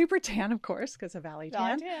and super tan, of course, because of Valley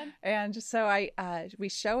Tan. Tan. And so we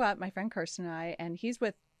show up, my friend Kirsten and I, and he's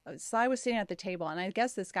with. Sly was sitting at the table, and I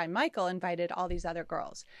guess this guy Michael invited all these other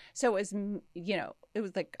girls. So it was, it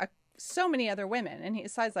was like so many other women, and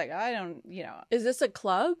Sly's like, I don't, Is this a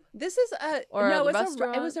club? this is a Or no, a it was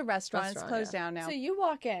restaurant? it was a restaurant. It's Restaurant, closed yeah. down now. So you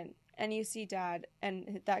walk in and you see Dad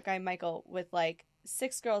and that guy Michael with like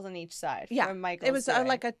 6 girls on each side. Yeah, from Michael's it was doing.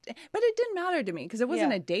 but it didn't matter to me because it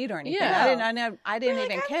wasn't Yeah. a date or anything. Yeah. I didn't You're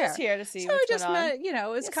even like, care. I'm just here to see So what's I just going on. met, it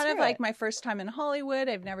was Yeah, kind of screw like it. my first time in Hollywood.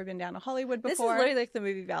 I've never been down to Hollywood This is before. literally like the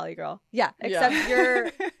movie Valley Girl, Yeah. except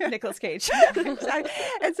you're Nicolas Cage. And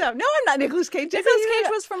so, no, I'm not Nicolas Cage. Nicolas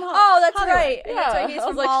Cage was from Oh, that's Hollywood. right. Yeah, That's right. I He's was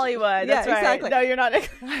from like, Hollywood. yeah, That's right. exactly. No, you're not.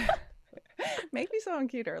 Nicolas. Make me someone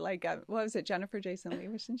cuter. Like, what was it? Jennifer Jason Leigh,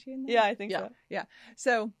 wasn't she in there? Yeah, I think Yeah. so. Yeah.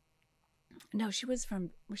 So, no, was she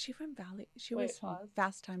from Valley? She Wait, was from pause.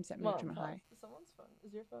 Fast Times at Ridgemont High. Someone's phone.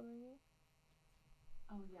 Is your phone ringing?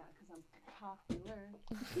 Oh, yeah, because I'm popular.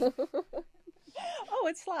 Oh,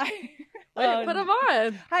 it's Sly. Wait, put him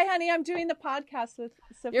on. Hi, honey. I'm doing the podcast with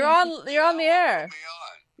Sophie. You're on the air.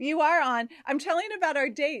 You are on. I'm telling you about our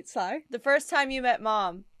date, Sly. The first time you met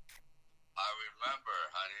Mom. I remember,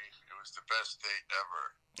 honey. It was the best date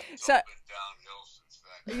ever. It's So- all been downhill since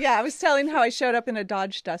then. Yeah, I was telling how I showed up in a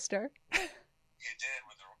Dodge Duster. You did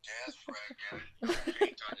with a gas rag in it,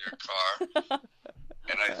 paint on your car.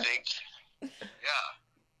 And I think, yeah,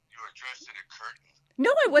 you were dressed in a curtain. No,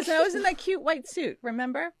 I wasn't. I was in that cute white suit,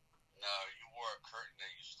 remember? No, you wore a curtain that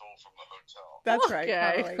you stole from a hotel. That's Okay.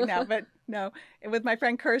 right. Probably. No, but no, with my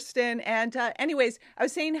friend Kirsten. And anyways, I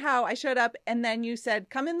was saying how I showed up, and then you said,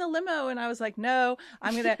 "Come in the limo," and I was like, "No,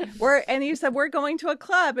 I'm gonna." And you said, "We're going to a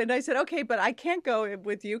club," and I said, "Okay, but I can't go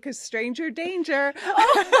with you because stranger danger."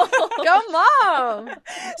 Go, Mom.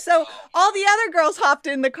 So all the other girls hopped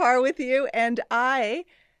in the car with you, and I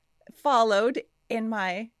followed in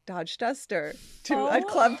my Dodge Duster to a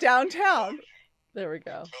club downtown. There we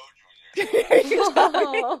go.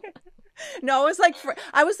 No, I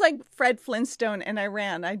was like Fred Flintstone, and I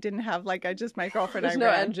ran. I didn't have I just my girlfriend. There's I no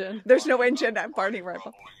ran. engine. There's no engine at Barney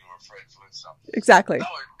Rifle. When you were Fred Flintstone. Exactly. No, it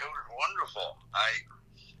was wonderful.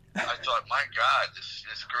 I thought, my God, this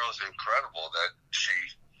girl's incredible. That she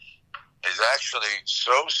is actually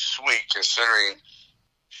so sweet, considering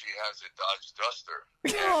she has a Dodge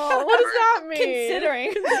Duster. Oh, what does that mean?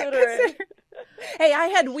 Considering. Hey, I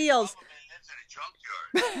had wheels. Probably lives in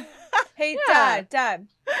a junkyard. Hey, Yeah. Dad.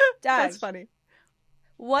 That's funny.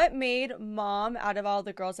 What made Mom, out of all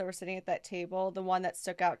the girls that were sitting at that table, the one that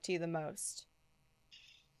stuck out to you the most?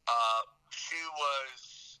 She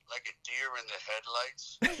was like a deer in the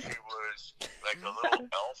headlights. She was like a little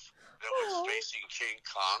elf that was facing King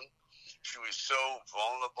Kong. She was so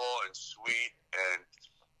vulnerable and sweet and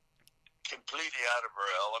completely out of her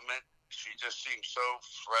element. She just seemed so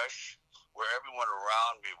fresh, where everyone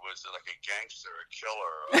around me was like a gangster, a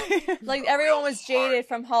killer. Like everyone was jaded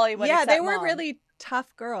from Hollywood. Yeah, they except were Mom. really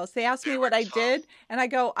tough girls. They asked They me were what I tough. did, and I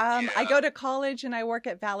go, I Yeah. go to college and I work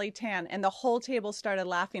at Valley Tan, and the whole table started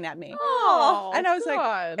laughing at me. Oh, And I was God.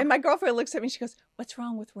 like, and my girlfriend looks at me, she goes, "What's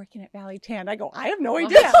wrong with working at Valley Tan?" I go, "I have no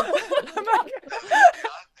idea." I'm like, The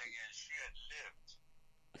odd thing is, she had lived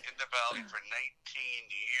in the valley for 19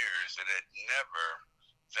 years and had never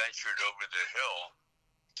ventured over the hill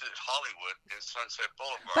to Hollywood and Sunset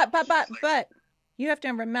Boulevard. but you have to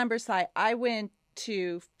remember, Si, I went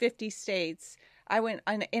to 50 states. I went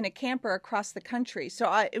in a camper across the country. So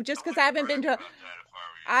just because I haven't been to,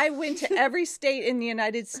 I went to every state in the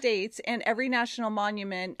United States and every national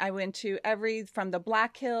monument. I went to from the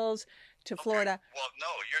Black Hills to Florida. Well, no,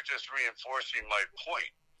 you're just reinforcing my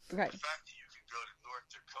point. Right. The fact that you can go to North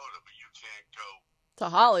Dakota, but you can't go To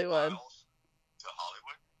Hollywood. miles to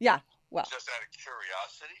Hollywood, Yeah. Well, just out of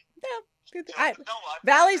curiosity. yeah.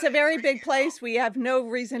 Valley's a very big place. We have no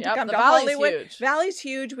reason to Yep, come the to Valley's Hollywood. huge. Valley's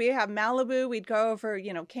huge. We have Malibu. We'd go over,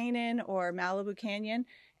 Canaan or Malibu Canyon,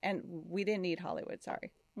 and we didn't need Hollywood.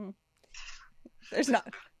 Sorry. There's not.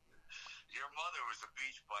 Your mother was a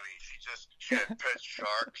beach bunny. She had pet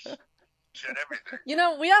sharks. She had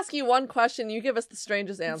everything. We ask you one question, you give us the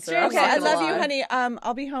strangest answer. I'm Okay, not I gonna love you, lie. honey.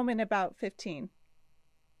 I'll be home in about 15.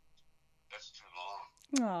 That's too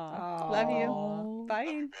long. Aw, love you. Bye.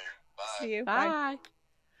 Baby, bye. See you. Bye.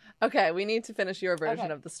 Okay, we need to finish your version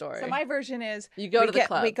Okay. of the story. So my version is You go to the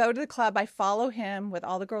club. We go to the club. I follow him with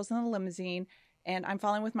all the girls in the limousine, and I'm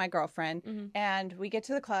following with my girlfriend. Mm-hmm. And we get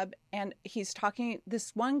to the club, and he's talking.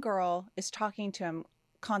 This one girl is talking to him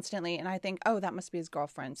constantly, and I think, oh, that must be his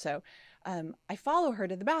girlfriend. So I follow her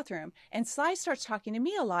to the bathroom, and Sly starts talking to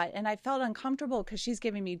me a lot, and I felt uncomfortable because she's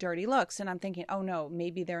giving me dirty looks, and I'm thinking, oh no,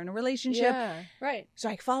 maybe they're in a relationship. Yeah. Right. So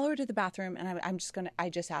I follow her to the bathroom, and I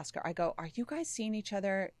just ask her. I go, "Are you guys seeing each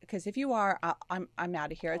other? Because if you are, I'm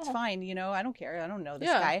out of here. It's fine. I don't care. I don't know this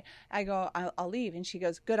Yeah. guy." I go, I'll leave, and she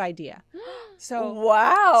goes, "Good idea." So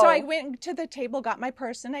Wow. so I went to the table, got my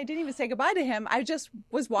purse, and I didn't even say goodbye to him. I just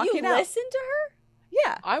was You walking out. listened to her?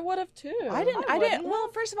 Yeah. I would have too. I didn't. wouldn't Well,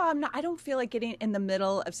 first of all, I don't feel like getting in the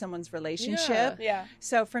middle of someone's relationship. Yeah.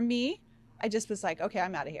 So for me, I just was like, okay,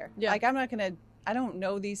 I'm out of here. Yeah. Like, I'm not going to, I don't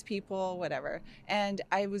know these people, whatever. And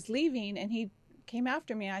I was leaving, and he came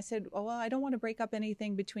after me. I said, oh, well, I don't want to break up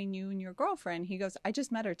anything between you and your girlfriend. He goes, I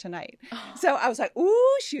just met her tonight. So I was like,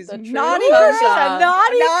 ooh, she's a The true naughty girl. She's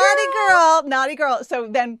a Naughty girl. So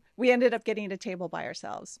then we ended up getting a table by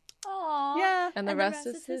ourselves. Aww. Yeah. And the rest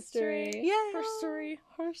is history. Yeah.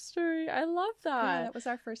 History. I love Yeah, that. that was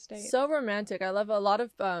our first date. So romantic. I love a lot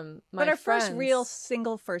of my but our friends. first real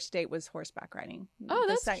single first date was horseback riding. Oh,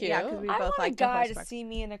 that's Yeah, cute. because we I both want a liked guy to horseback. see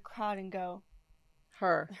me in a crowd and go,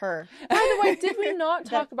 her. By the way, did we not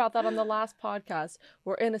talk about that on the last podcast?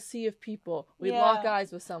 We're in a sea of people. We lock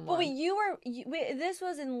eyes with someone. But this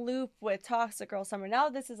was in loop with Toxic Girl Summer. Now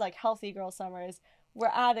this is like Healthy Girl Summers. We're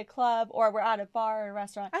at a club or we're at a bar or a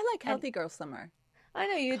restaurant. I like Healthy Girl Summer. I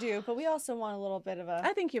know you do, but we also want a little bit of a...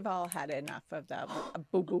 I think you've all had enough of the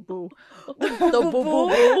boo boo boo. The boo boo boo.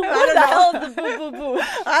 What the hell is the boo boo boo?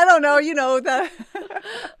 I don't know. You know the.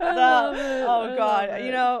 Oh God!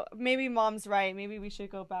 You know, maybe Mom's right. Maybe we should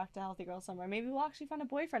go back to Healthy Girl Summer. Maybe we'll actually find a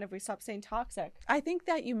boyfriend if we stop saying toxic. I think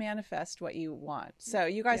that you manifest what you want. So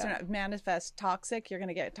you guys are not manifest toxic. You're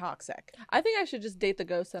gonna get toxic. I think I should just date the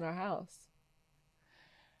ghost in our house.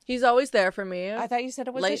 He's always there for me. I thought you said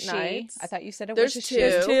it was late a she. nights. I thought you said it There's was a two. she.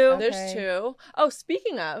 There's two. Okay. There's two. Oh,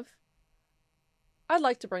 speaking of, I'd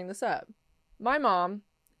like to bring this up. My mom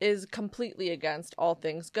is completely against all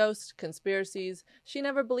things ghosts, conspiracies. She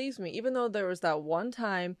never believes me, even though there was that one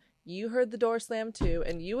time you heard the door slam too,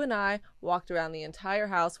 and you and I walked around the entire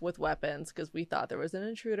house with weapons because we thought there was an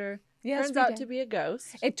intruder. Yes, Turns we out did. to be a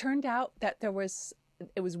ghost. It turned out that it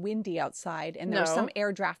was windy outside, and there was No. some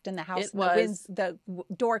air draft in the house. It and was- the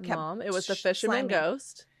door kept. Mom, it was the fisherman slamming.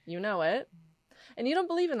 ghost. You know it. And you don't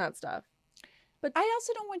believe in that stuff. But I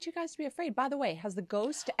also don't want you guys to be afraid. By the way, has the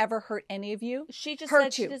ghost ever hurt any of you? She just Hurt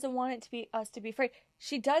said she you. doesn't want it to be us to be afraid.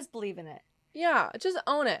 She does believe in it. Yeah, just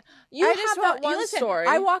own it. You I have just that want- one listen, story.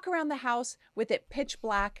 I walk around the house with it pitch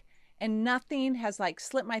black, and nothing has like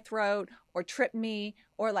slit my throat or tripped me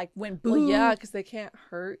or like went boo. Well, yeah, because they can't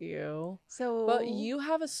hurt you. So, But you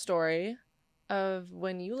have a story of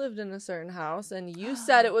when you lived in a certain house and you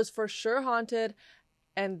said it was for sure haunted,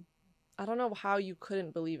 and I don't know how you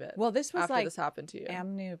couldn't believe it. Well, this was after like this happened to you.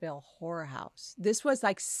 Amityville Horror House. This was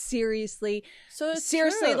like seriously, So it's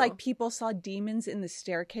seriously, true. like people saw demons in the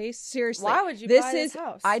staircase. Seriously, Why would you this buy is this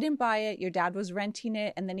house? I didn't buy it. Your dad was renting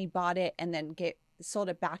it, and then he bought it, and then sold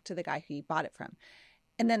it back to the guy who he bought it from,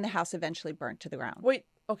 and then the house eventually burnt to the ground. Wait,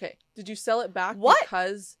 okay. Did you sell it back What?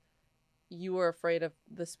 because you were afraid of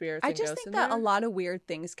the spirits I and just ghosts think in that there? a lot of weird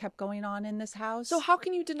things kept going on in this house. So how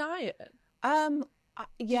can you deny it?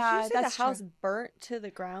 Yeah, Did you say that's the house true. burnt to the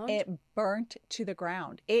ground? It burnt to the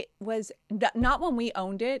ground. It was not when we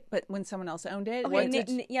owned it, but when someone else owned it. Okay,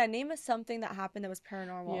 It- name us something that happened that was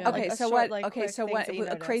paranormal. Yeah. Like Okay, a so short, what? like, Okay, quick so things what? that you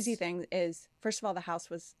A crazy noticed. thing is, first of all, the house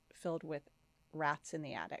was filled with rats in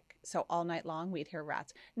the attic. So all night long, we'd hear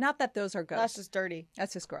rats. Not that those are ghosts. That's just dirty.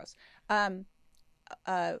 That's just gross. I'm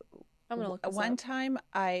gonna look this One up. time,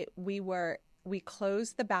 we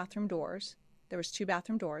closed the bathroom doors. There was 2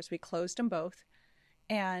 bathroom doors. We closed them both,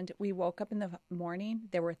 and we woke up in the morning.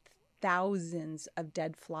 There were thousands of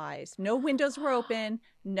dead flies. No windows were open.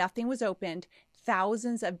 Nothing was opened.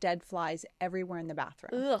 Thousands of dead flies everywhere in the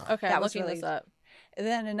bathroom. Ugh. Okay, That I'm was looking really- this up.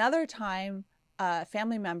 Then another time, a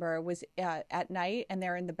family member was at night, and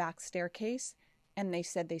they're in the back staircase, and they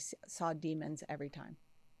said they saw demons every time.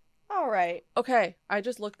 All right. Okay, I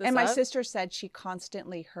just looked this And up. my sister said she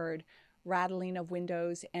constantly heard rattling of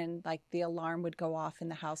windows, and like the alarm would go off in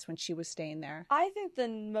the house when she was staying there. I think the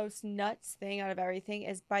most nuts thing out of everything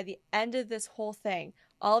is by the end of this whole thing,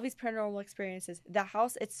 all of these paranormal experiences, the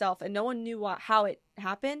house itself, and no one knew how it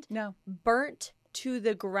happened, No, burnt to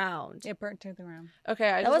the ground. it burnt to the ground. Okay,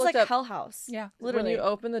 I That just was looked like up. Hell House. Yeah. Literally. When you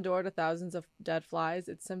open the door to thousands of dead flies,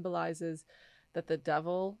 it symbolizes that the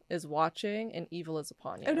devil is watching and evil is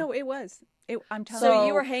upon you. Oh no, it was. I'm telling So you.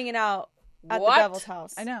 you were hanging out at What? the devil's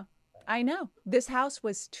house. I know. This house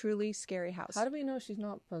was truly scary house. How do we know she's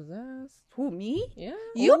not possessed? Who, me? Yeah.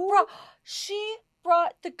 She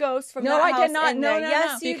brought the ghost from No, that I house did not. in No, there. no,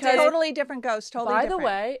 Yes, no. you Because- did. Totally different ghost. Totally By different. the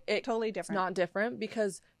way, Totally it's different. not different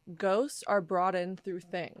because ghosts are brought in through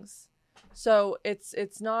things. So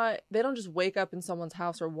it's not, they don't just wake up in someone's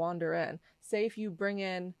house or wander in. Say if you bring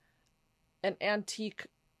in an antique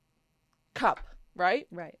cup, right?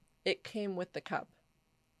 Right. It came with the cup.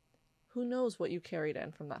 Who knows what you carried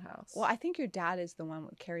in from that house? Well, I think your dad is the one who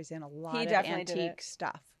carries in a lot He of definitely did antique it.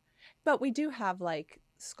 stuff. But we do have like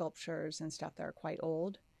sculptures and stuff that are quite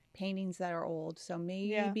old, paintings that are old. So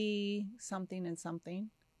maybe something and something.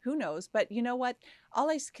 Who knows? But you know what? All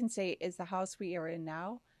I can say is the house we are in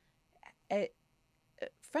now,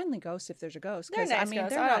 friendly ghosts if there's a ghost. They're 'Cause, nice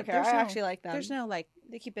ghosts. I don't care. there's I actually like them. There's no like,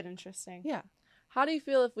 They keep it interesting. yeah. How do you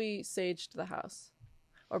feel if we saged the house?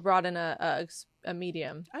 Or brought in a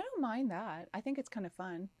medium? I don't mind that. I think it's kind of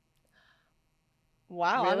fun.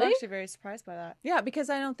 Wow, I'm Really? actually very surprised by that. Yeah, because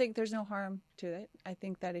I don't think there's no harm to it. I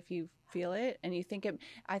think that if you feel it and you think it,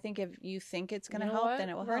 I think if you think it's going to You know help, what? then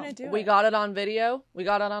it will We're help. gonna do We it. got it on video. We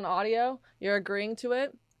got it on audio. You're agreeing to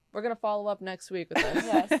it. We're going to follow up next week with this.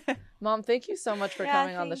 Yes. Mom, thank you so much for Yeah,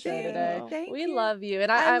 coming on the thank show you. today. Thank we you. love you.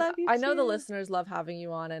 And I love you I know the too. listeners love having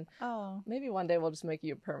you on, and Oh. maybe one day we'll just make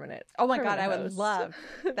you a permanent. Oh my God, permanent I would host. love.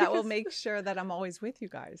 That will make sure that I'm always with you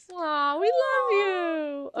guys. Aw, we love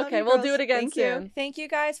you. Love Okay, you, we'll girls. do it again Thank you. soon. Thank you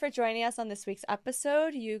guys for joining us on this week's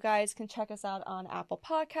episode. You guys can check us out on Apple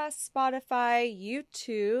Podcasts, Spotify,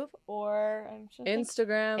 YouTube, or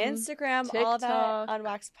Instagram, all that TikTok.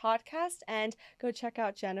 Unwaxed Podcast. And go check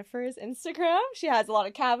out Jennifer's Instagram. She has a lot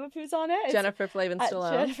of Cavapoos on it. It's Jennifer Flavin at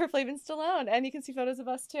Stallone. Jennifer Flavin Stallone. And you can see photos of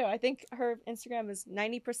us too. I think her Instagram is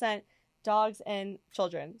 90% dogs and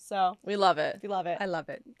children. So We love it. we love it. I love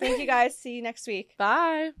it. Thank you guys. See you next week.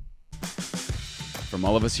 Bye. From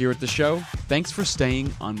all of us here at the show, thanks for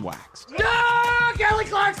staying unwaxed. No, Kelly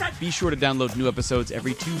Clarkson! Be sure to download new episodes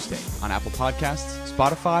every Tuesday on Apple Podcasts,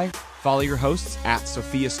 Spotify. Follow your hosts at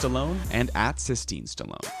Sophia Stallone and at Sistine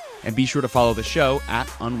Stallone. And be sure to follow the show at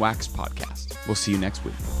Unwaxed Podcast. We'll see you next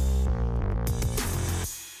week.